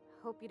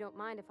 Hope you don't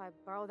mind if I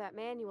borrow that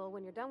manual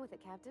when you're done with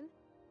it, Captain.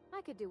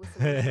 I could do with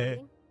some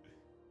reading.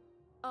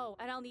 Oh,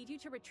 and I'll need you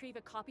to retrieve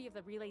a copy of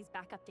the relay's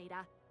backup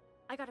data.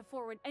 I gotta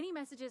forward any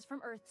messages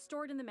from Earth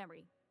stored in the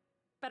memory.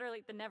 Better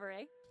late than never,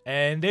 eh?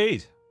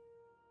 Indeed.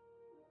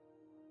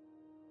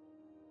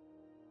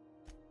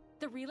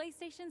 The relay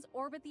stations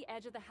orbit the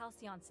edge of the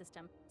Halcyon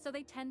system, so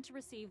they tend to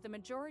receive the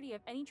majority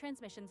of any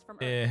transmissions from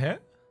Earth. Uh-huh.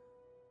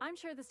 I'm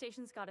sure the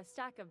station's got a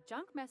stack of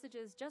junk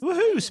messages just Woohoo,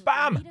 waiting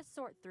spam! for me to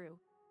sort through.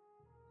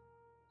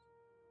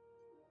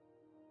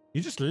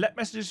 You just let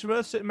messages from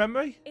Earth sit in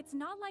memory? It's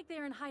not like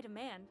they're in high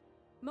demand.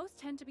 Most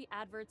tend to be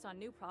adverts on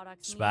new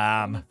products.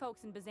 Spam. Only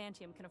folks in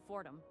Byzantium can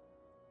afford them.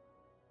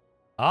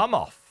 I'm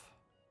off.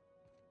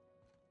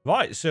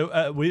 Right,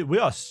 so we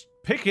are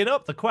picking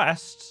up the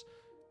quests.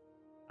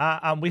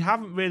 And we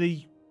haven't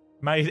really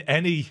made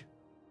any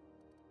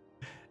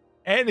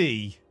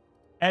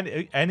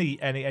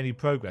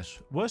progress.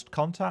 Worst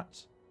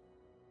contact?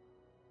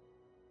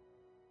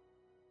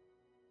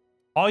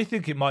 I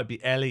think it might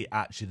be Ellie,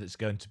 actually, that's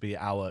going to be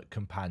our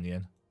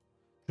companion.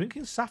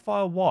 Drinking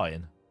sapphire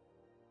wine?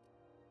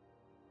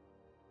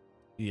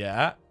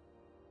 Yeah.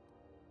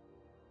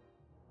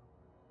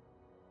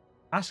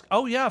 Ask...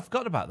 Oh, yeah, I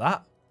forgot about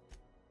that.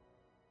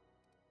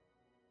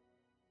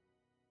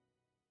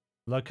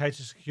 Locate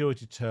a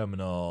security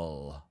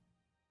terminal.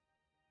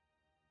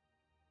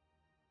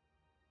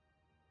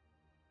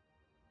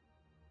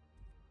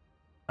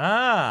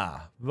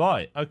 Ah,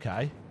 right,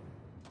 okay.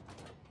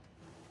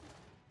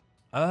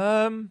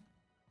 Have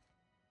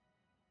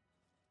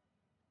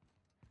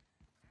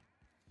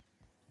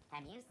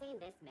you seen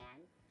this man?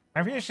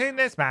 Have you seen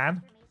this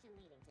man? Information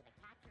leading to the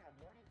capture of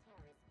wanted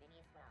terrorist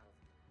Phineas Wells.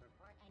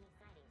 Report any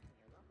sightings to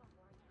your local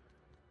board.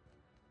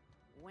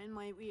 When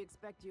might we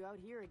expect you out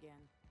here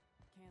again?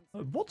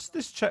 Can't What's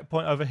this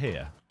checkpoint over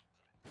here?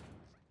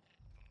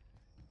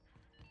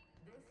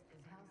 This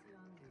is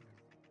Halcyon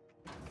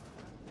News.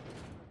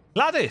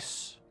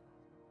 Gladys!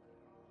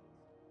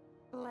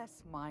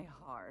 Bless my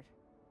heart.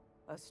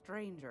 A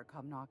stranger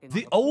come knocking on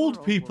The the old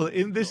poor people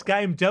woman's in this door.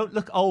 game don't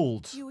look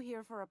old. You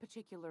here for a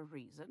particular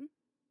reason?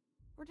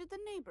 Or did the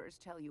neighbors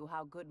tell you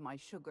how good my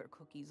sugar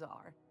cookies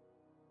are?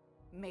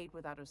 made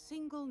without a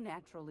single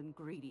natural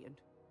ingredient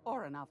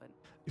or an oven.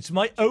 It's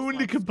my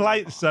only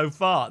complaint so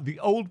far. The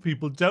old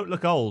people don't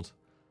look old.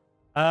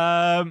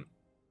 Phineas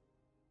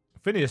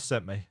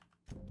sent me.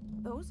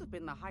 Those have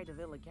been the height of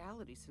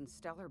illegality since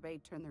Stellar Bay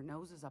turned their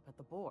noses up at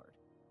the board.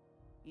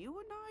 You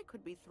and I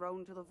could be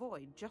thrown to the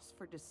void just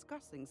for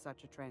discussing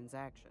such a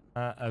transaction.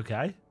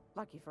 Okay.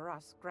 Lucky for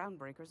us,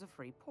 Groundbreaker's a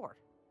free port.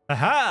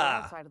 Aha!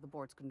 We're outside of the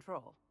board's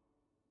control.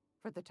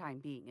 For the time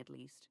being, at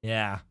least.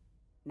 Yeah.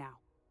 Now,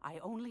 I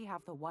only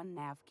have the one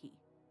nav key.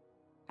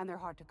 And they're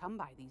hard to come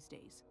by these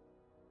days.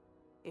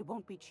 It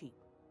won't be cheap.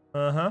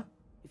 Uh-huh.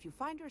 If you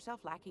find yourself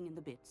lacking in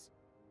the bits,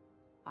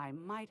 I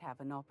might have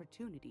an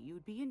opportunity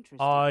you'd be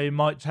interested I in.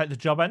 might take the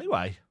job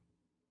anyway.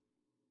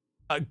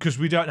 Because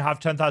we don't have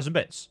 10,000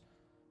 bits.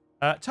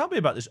 Tell me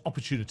about this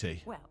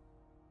opportunity. Well,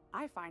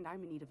 I find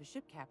I'm in need of a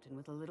ship captain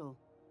with a little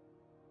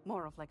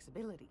moral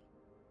flexibility.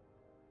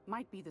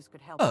 Might be this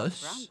could help out the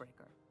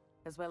Groundbreaker,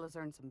 as well as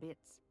earn some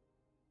bits.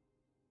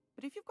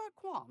 But if you've got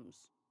qualms...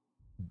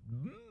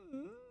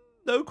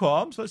 No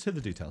qualms. Let's hear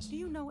the details. Do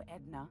you know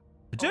Edna?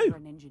 I do. Over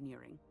in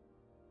engineering.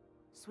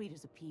 Sweet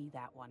as a pea,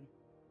 that one.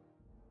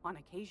 On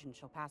occasion,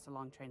 she'll pass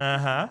along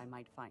transmissions I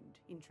might find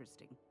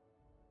interesting.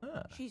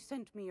 She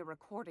sent me a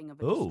recording of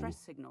a distress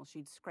signal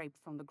she'd scraped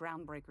from the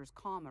Groundbreaker's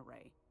comm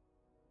array.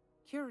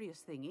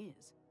 Curious thing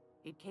is,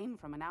 it came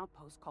from an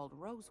outpost called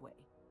Roseway.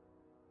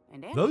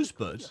 And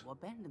Rosebud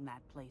abandoned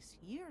that place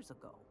years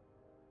ago.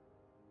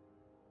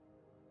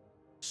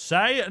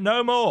 Say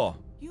no more.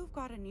 You've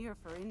got an ear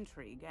for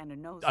intrigue and a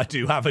nose. I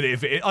do have an ear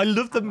for it. I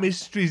love the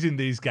mysteries in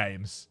these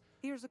games.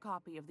 Here's a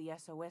copy of the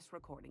SOS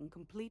recording,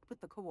 complete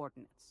with the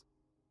coordinates.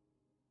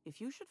 If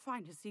you should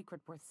find a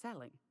secret worth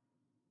selling,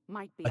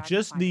 might be. I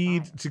just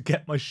need to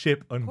get my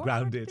ship Corporate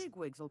ungrounded.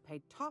 bigwigs will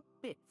pay top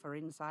bit for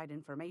inside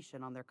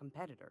information on their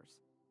competitors.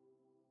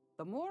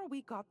 The more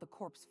we got the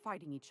corps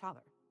fighting each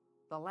other,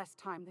 the less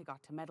time they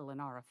got to meddle in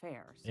our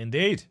affairs.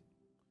 Indeed.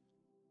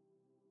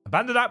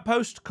 Abandoned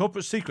outpost,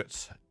 corporate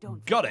secrets.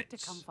 Don't got forget it.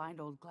 to come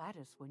find old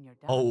Gladys when you're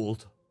done.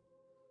 Old.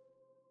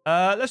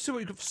 Let's see what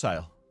you got for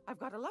sale. I've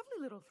got a lovely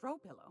little throw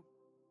pillow.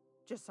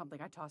 Just something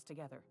I toss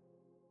together.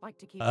 Like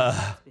to keep my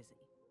hands busy.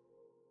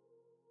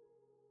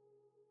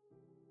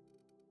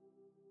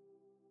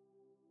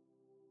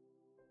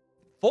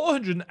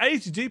 $480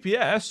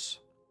 DPS.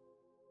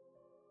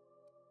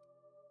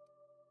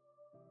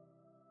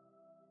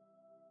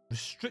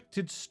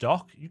 Restricted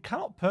stock. You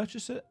cannot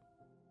purchase it.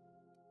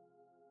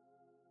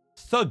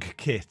 Thug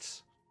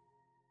kit.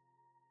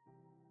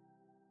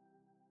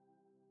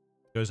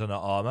 Goes on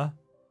our armor.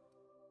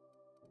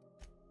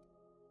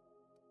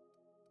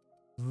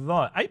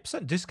 Right,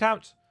 8%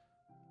 discount.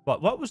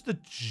 But what was the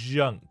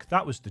junk?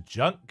 That was the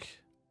junk.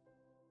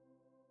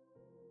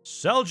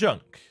 Sell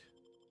junk.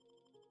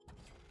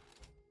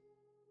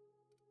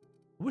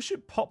 I wish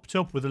it popped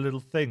up with a little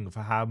thing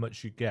for how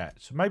much you get.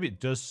 So maybe it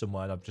does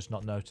somewhere and I've just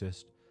not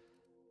noticed.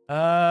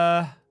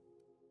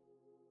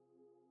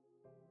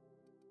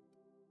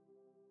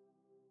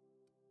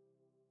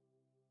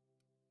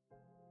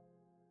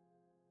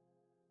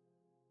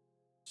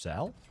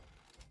 Sell.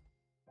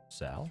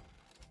 Sell.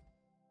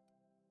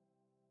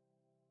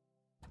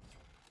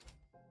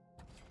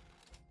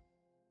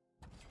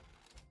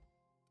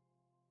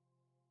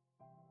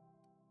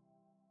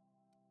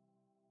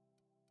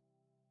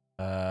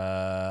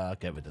 I'll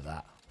get rid of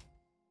that.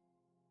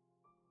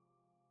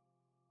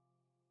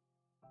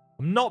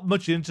 I'm not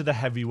much into the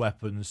heavy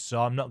weapons,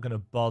 so I'm not going to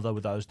bother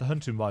with those. The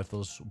hunting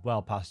rifle's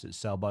well past its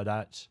sell-by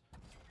date.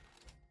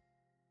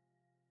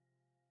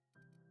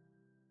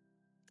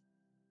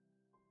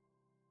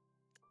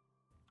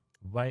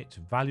 Weight,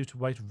 value to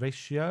weight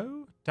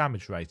ratio,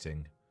 damage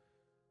rating.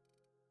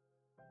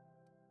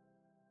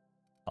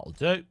 That'll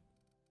do.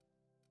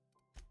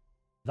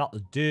 That'll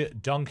do,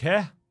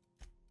 donkey.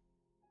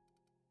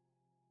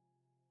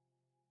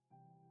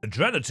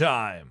 Adrenal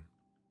time.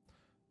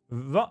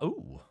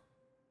 Ooh.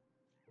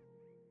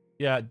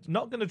 Yeah,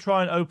 not going to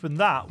try and open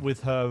that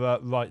with her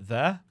right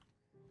there.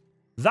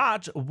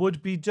 That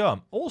would be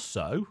dumb.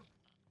 Also,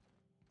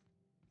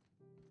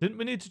 didn't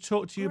we need to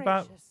talk to you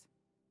about...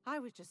 I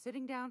was just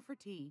sitting down for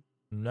tea.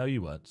 No,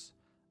 you weren't.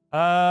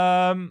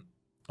 I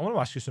want to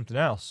ask you something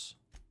else.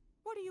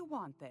 What do you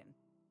want, then?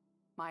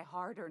 My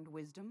hard-earned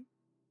wisdom?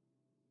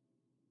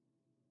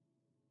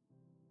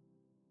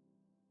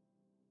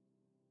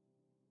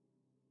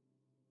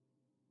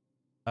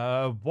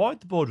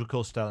 Why'd the board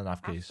recall Stellar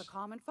Nav keys? Ask the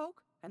common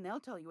folk, and they'll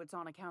tell you it's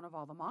on account of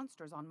all the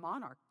monsters on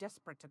Monarch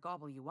desperate to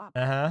gobble you up.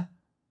 Uh-huh.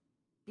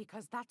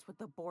 Because that's what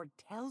the board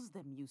tells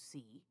them, you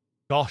see.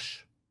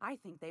 Gosh. I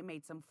think they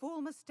made some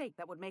fool mistake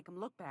that would make them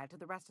look bad to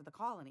the rest of the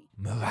colony.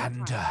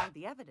 Miranda.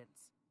 The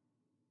evidence.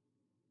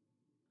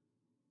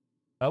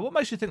 What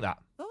makes you think that?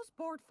 Those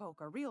board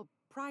folk are real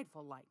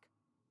prideful-like.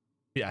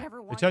 Yeah, Never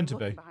they want tend you to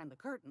be. looking behind the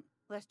curtain,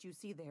 lest you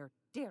see their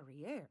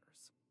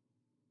derrieres.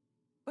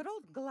 But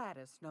old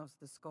Gladys knows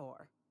the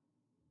score.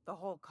 The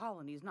whole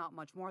colony's not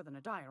much more than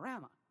a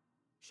diorama,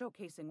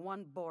 showcasing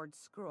one board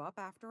screw-up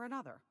after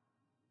another.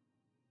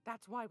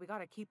 That's why we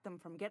gotta keep them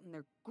from getting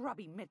their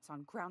grubby mitts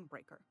on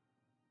Groundbreaker.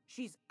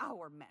 She's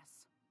our mess.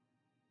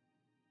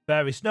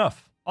 Fairy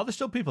snuff. Are there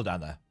still people down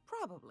there?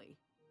 Probably.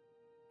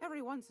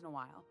 Every once in a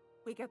while,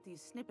 we get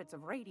these snippets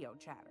of radio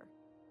chatter.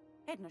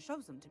 Edna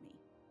shows them to me.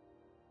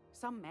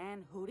 Some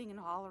man hooting and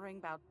hollering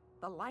about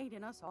the light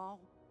in us all.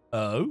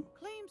 Oh?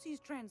 Claims he's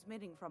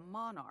transmitting from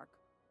Monarch,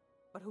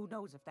 but who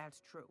knows if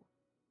that's true.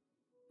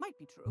 Might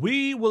be true.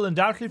 We will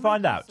undoubtedly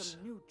find out.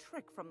 Some new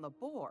trick from the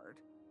board.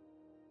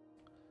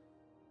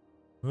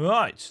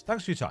 Right.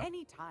 Thanks for your time.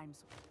 Anytime.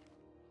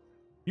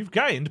 You've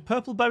gained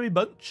Purple Berry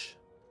Bunch.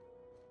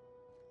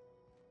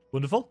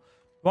 Wonderful.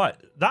 Right.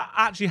 That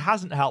actually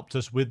hasn't helped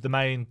us with the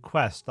main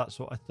quest. That's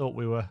what I thought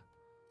we were...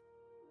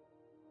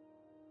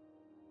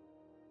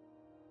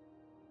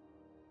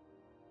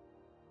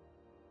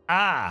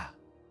 Ah.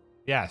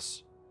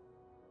 Yes.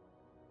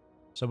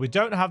 So we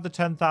don't have the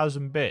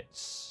 10,000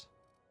 bits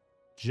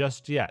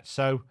just yet.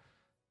 So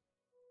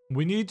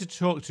we need to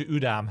talk to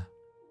Udam.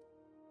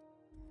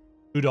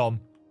 Udom.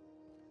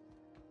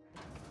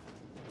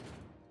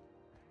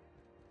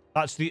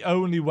 That's the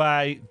only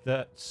way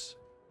that...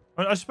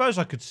 I suppose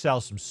I could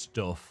sell some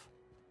stuff.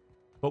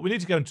 But we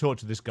need to go and talk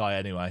to this guy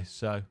anyway,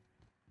 so...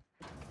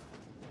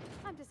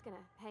 I'm just gonna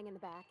hang in the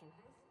back and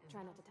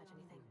try not to touch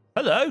anything.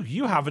 Hello,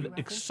 you have an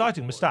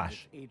exciting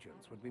moustache.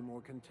 Agents would be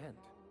more content,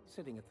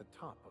 sitting at the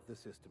top of the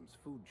system's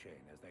food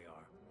chain as they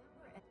are.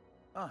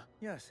 Ah,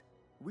 yes.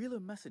 Wheeler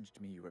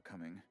messaged me you were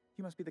coming.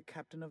 You must be the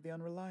captain of the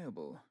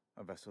Unreliable,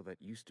 a vessel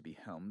that used to be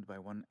helmed by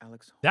one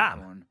Alex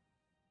Hawthorne.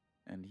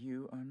 And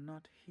you are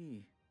not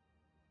he.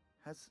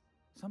 Has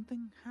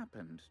something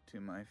happened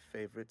to my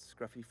favorite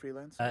scruffy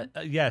freelancer?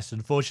 Yes,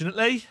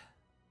 unfortunately.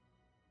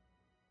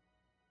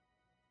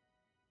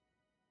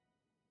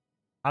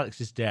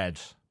 Alex is dead.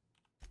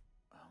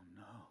 Oh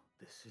no,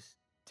 this is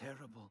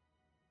terrible.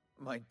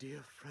 My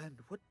dear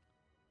friend, what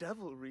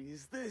devilry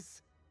is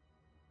this?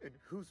 In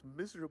whose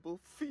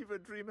miserable fever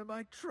dream am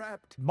I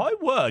trapped? My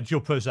word,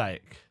 you're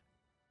prosaic.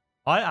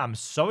 I am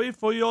sorry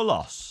for your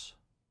loss.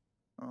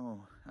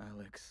 Oh,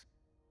 Alex.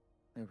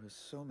 There were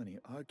so many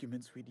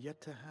arguments we'd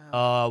yet to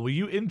have. Were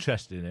you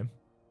interested in him?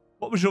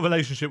 What was your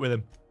relationship with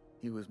him?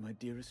 He was my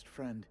dearest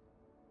friend.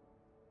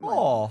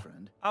 Oh,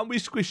 friend. And we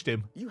squished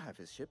him. You have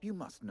his ship, you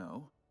must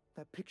know.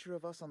 That picture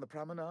of us on the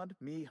promenade,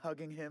 me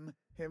hugging him,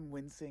 him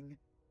wincing.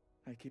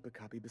 I keep a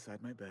copy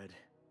beside my bed.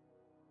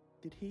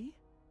 Did he?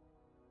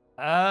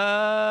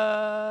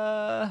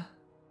 I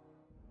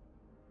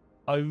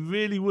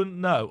really wouldn't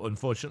know,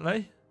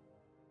 unfortunately.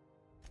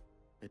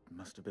 It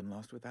must have been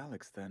lost with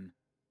Alex then.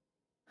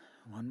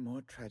 One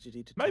more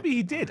tragedy to... Maybe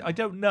he did, I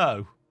don't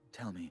know.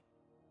 Tell me,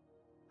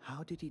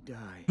 how did he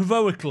die?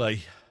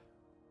 Heroically.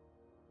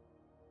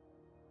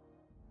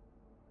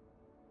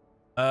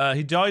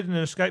 He died in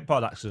an escape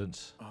pod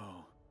accident.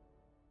 Oh,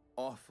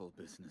 awful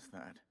business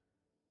that.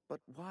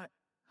 But why?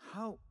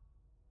 How?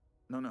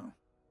 No.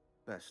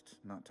 Best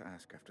not to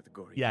ask after the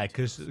gory. Yeah,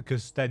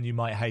 because then you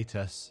might hate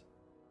us.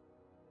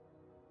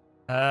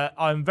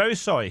 I'm very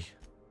sorry.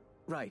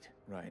 Right.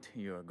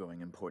 You're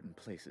going important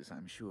places,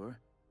 I'm sure.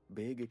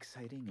 Big,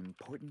 exciting,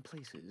 important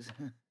places.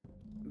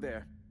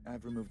 There,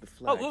 I've removed the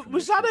flag. Oh,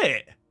 was that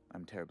it?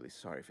 I'm terribly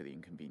sorry for the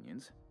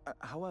inconvenience.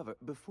 However,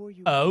 before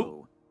you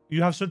go...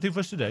 You have something for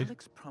us to do?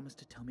 Alex promised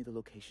to tell me the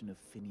location of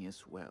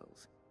Phineas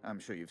Wells. I'm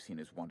sure you've seen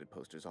his wanted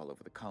posters all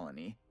over the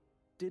colony.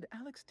 Did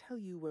Alex tell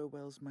you where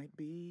Wells might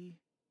be?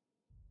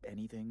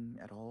 Anything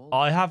at all?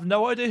 I have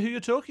no idea who you're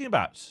talking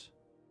about.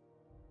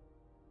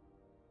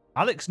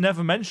 Alex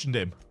never mentioned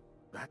him.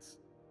 That's...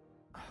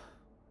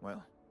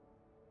 Well,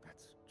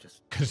 that's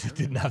just... Because he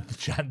didn't have the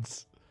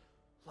chance.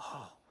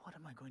 Oh, what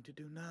am I going to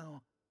do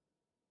now?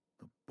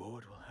 The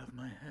board will have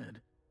my head.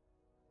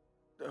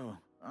 Oh,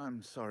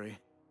 I'm sorry.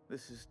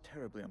 This is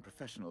terribly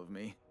unprofessional of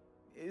me.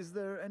 Is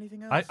there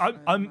anything else?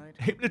 I'm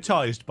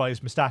hypnotized by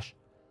his moustache.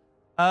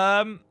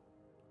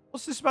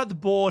 What's this about the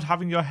board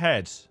having your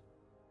head?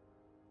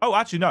 Oh,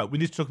 actually, no. We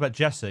need to talk about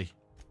Jessie.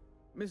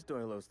 Miss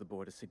Doyle owes the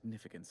board a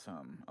significant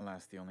sum.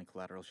 Alas, the only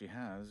collateral she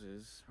has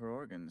is her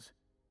organs.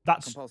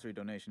 That's... Compulsory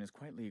donation is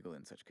quite legal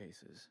in such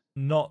cases.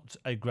 Not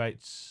a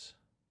great...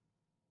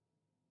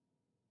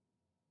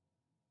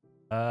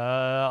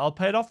 I'll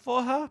pay it off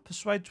for her.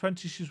 Persuade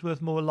 20 she's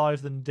worth more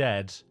alive than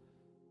dead.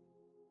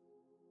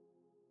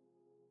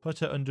 Put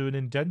her under an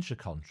indenture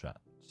contract.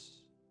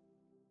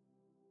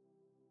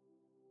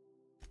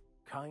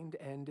 Kind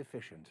and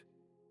efficient.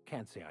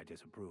 Can't say I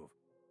disapprove.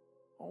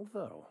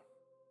 Although,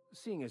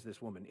 seeing as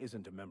this woman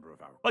isn't a member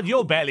of our... Well,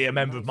 you're barely a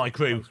member of my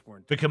crew,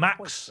 Vicar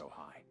Max. So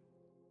high.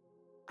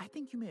 I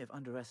think you may have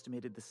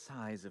underestimated the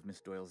size of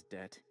Miss Doyle's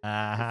debt.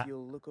 Uh-huh. If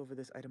you'll look over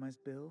this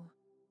itemized bill...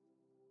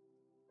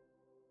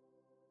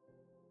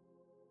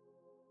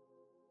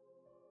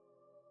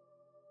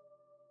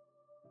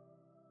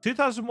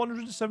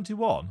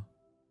 2,171.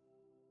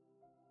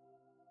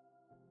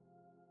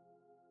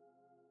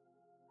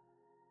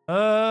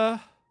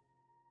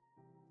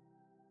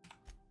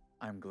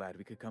 I'm glad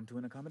we could come to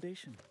an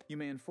accommodation. You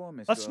may inform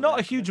Miss That's Doyle not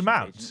a huge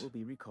amount. Agent will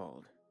be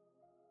recalled.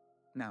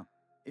 Now,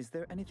 is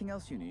there anything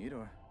else you need,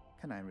 or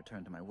can I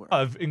return to my work?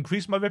 I've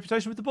increased my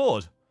reputation with the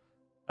board.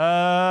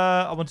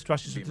 I wanted to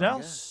ask you something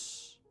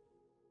else.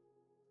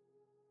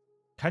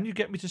 Can you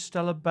get me to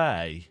Stellar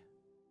Bay?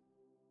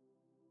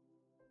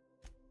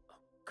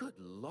 Good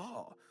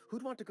law.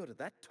 Who'd want to go to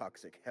that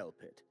toxic hell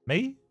pit?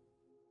 Me?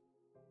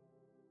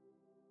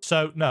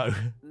 So, no.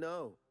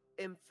 No.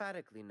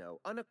 Emphatically no.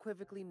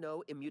 Unequivocally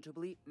no.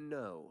 Immutably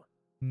no.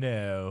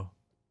 No.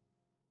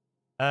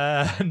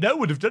 No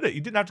would have done it.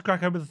 You didn't have to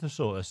crack open the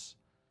thesaurus.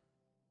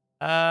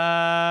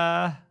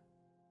 Has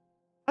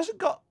it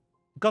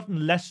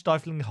gotten less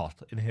stifling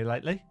hot in here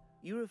lately?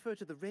 You refer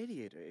to the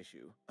radiator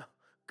issue. Oh,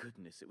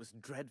 goodness, it was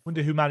dreadful.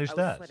 Wonder who managed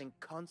that. I was sweating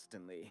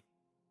constantly.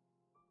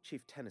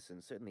 Chief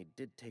Tennyson certainly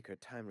did take her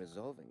time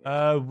resolving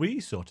it. We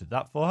sorted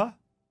that for her.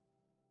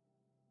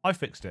 I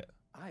fixed it.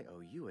 I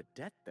owe you a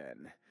debt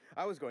then.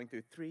 I was going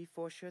through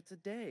 3-4 shirts a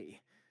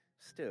day.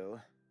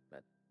 Still,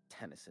 that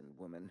Tennyson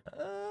woman.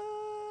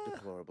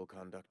 Deplorable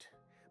conduct.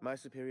 My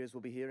superiors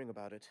will be hearing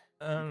about it.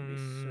 You can be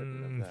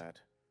certain of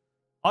that.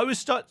 I was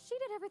She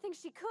did everything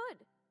she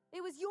could.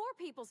 It was your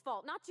people's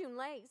fault, not June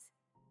Lay's.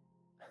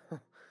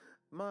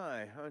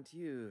 My, aren't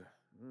you?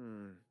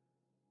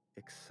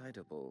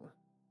 Excitable.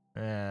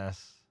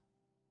 Yes.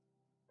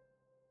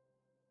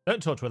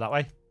 Don't talk to her that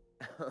way.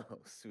 Oh,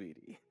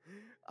 sweetie.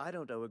 I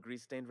don't owe a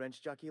grease-stained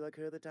wrench jockey like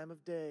her the time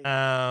of day.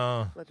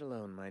 Oh. Let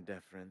alone my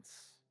deference.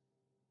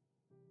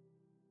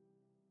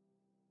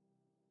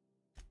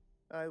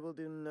 I will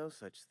do no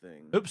such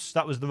thing. Oops,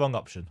 that was the wrong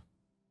option.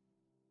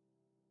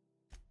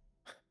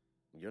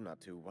 You're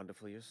not too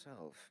wonderful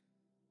yourself.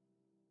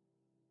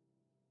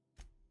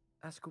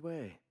 Ask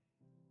away.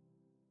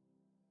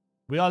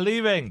 We are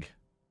leaving.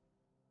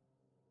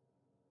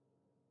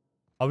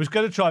 I was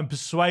going to try and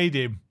persuade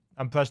him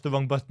and press the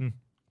wrong button.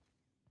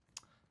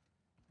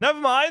 Never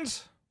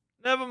mind.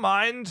 Never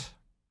mind.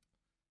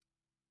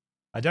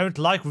 I don't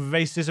like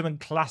racism and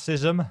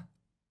classism.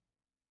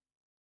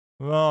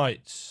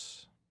 Right.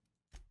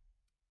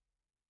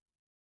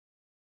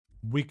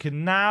 We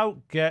can now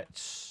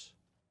get...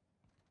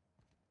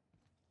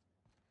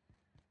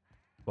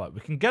 Right,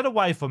 we can get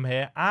away from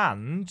here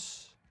and...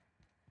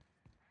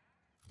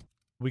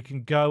 We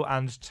can go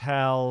and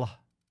tell...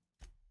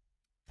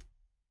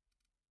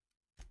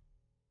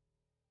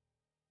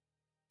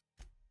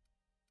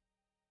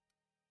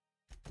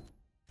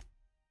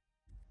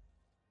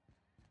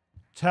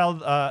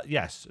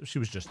 Yes, she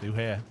was just new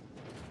here.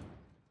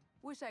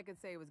 Wish I could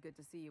say it was good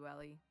to see you,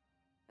 Ellie.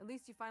 At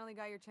least you finally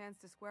got your chance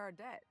to square our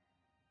debt.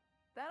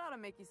 That ought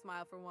to make you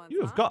smile for once.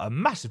 You have got a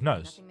massive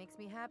nose. Nothing makes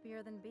me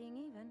happier than being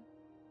even.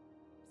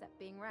 Except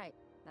being right.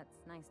 That's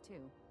nice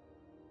too.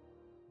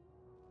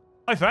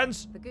 Hi,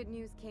 friends. The good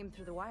news came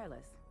through the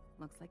wireless.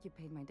 Looks like you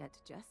paid my debt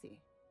to Jesse.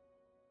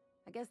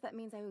 I guess that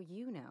means I owe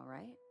you now,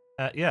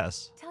 right?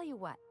 Yes. Tell you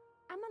what,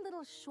 I'm a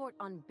little short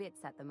on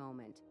bits at the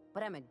moment,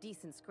 but I'm a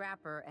decent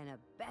scrapper and a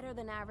better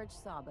than average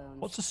sawbones.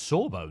 What's a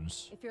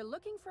sawbones? If you're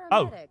looking for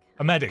a medic,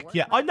 a medic.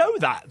 Yeah, I know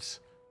that.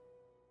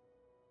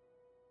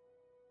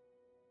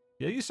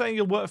 Yeah, you're saying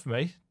you'll work for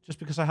me just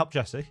because I helped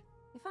Jesse?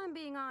 If I'm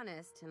being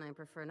honest, and I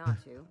prefer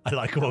not to, I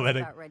like him already.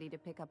 I was about ready to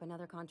pick up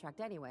another contract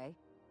anyway,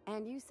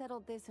 and you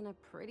settled this in a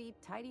pretty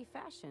tidy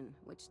fashion,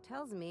 which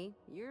tells me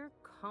you're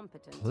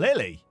competent.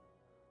 Clearly.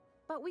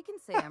 But we can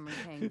say I'm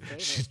repaying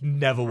favors. She's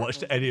never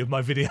watched any of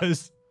my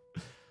videos.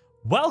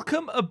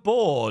 Welcome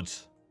aboard.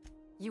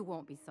 You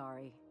won't be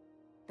sorry.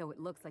 Though it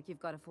looks like you've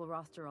got a full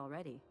roster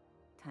already.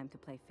 Time to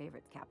play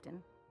favorites,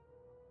 Captain.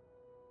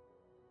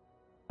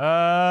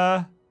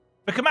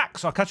 Vicar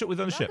Max, I'll catch up with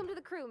you on the ship. Welcome to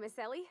the crew, Miss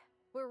Ellie.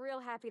 We're real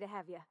happy to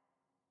have you.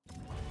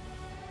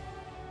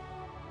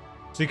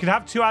 So you can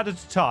have 2 at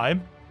a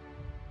time.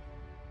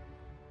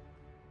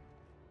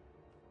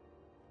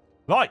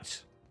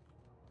 Right.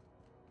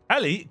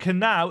 Ellie can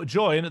now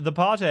join the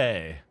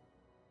party.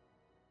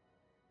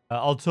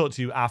 I'll talk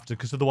to you after,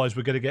 because otherwise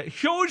we're going to get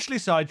hugely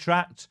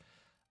sidetracked.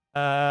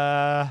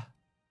 Right.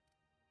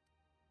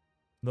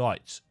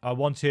 I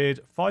wanted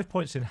 5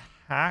 points in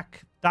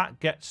hack. That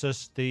gets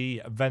us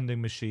the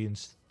vending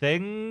machines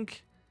thing.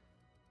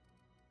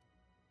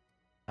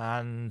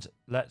 And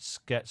let's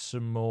get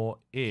some more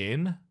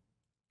in.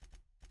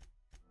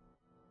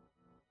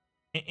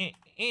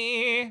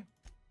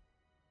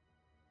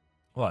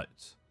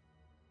 Right.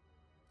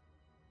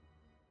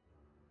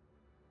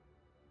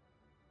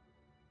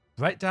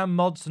 Break down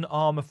mods and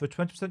armor for a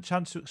 20%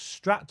 chance to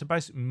extract the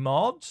basic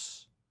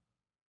mods.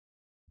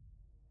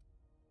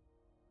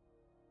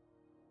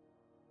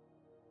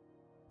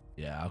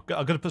 Yeah, I've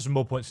got to put some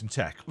more points in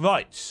tech.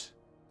 Right.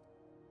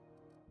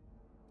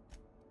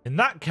 In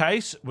that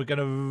case, we're going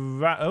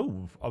to... I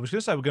was going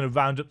to say we're going to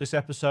round up this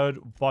episode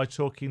by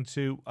talking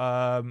to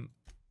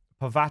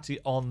Parvati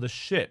on the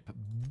ship.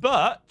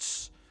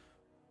 But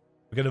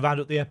we're going to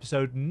round up the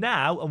episode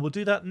now, and we'll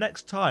do that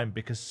next time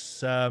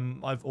because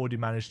I've already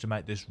managed to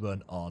make this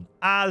run on,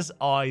 as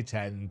I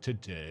tend to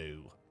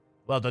do.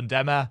 Well done,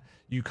 Dema.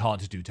 You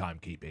can't do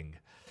timekeeping.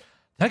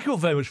 Thank you all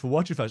very much for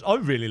watching, folks.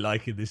 I'm really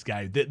liking this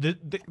game.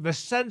 The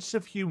sense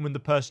of humour and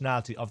the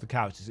personality of the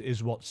characters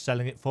is what's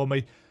selling it for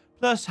me.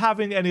 Plus,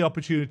 having any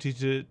opportunity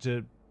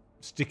to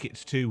stick it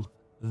to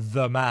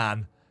the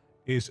man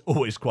is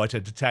always quite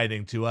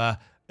entertaining to a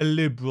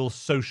liberal,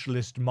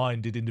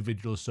 socialist-minded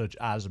individual such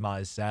as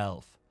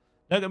myself.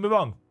 Don't get me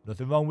wrong,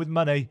 nothing wrong with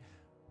money.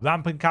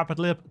 Rampant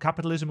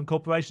capitalism and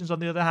corporations, on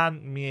the other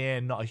hand, yeah,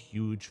 not a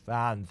huge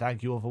fan.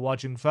 Thank you all for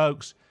watching,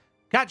 folks.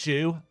 Catch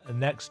you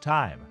next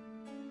time.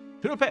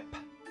 Toodle pip.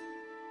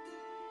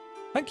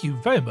 Thank you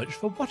very much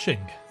for watching.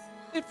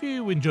 If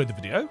you enjoyed the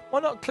video,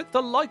 why not click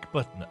the like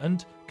button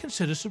and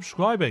consider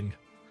subscribing.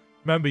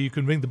 Remember, you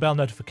can ring the bell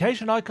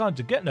notification icon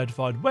to get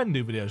notified when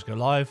new videos go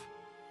live.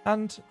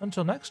 And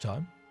until next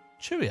time,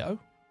 cheerio.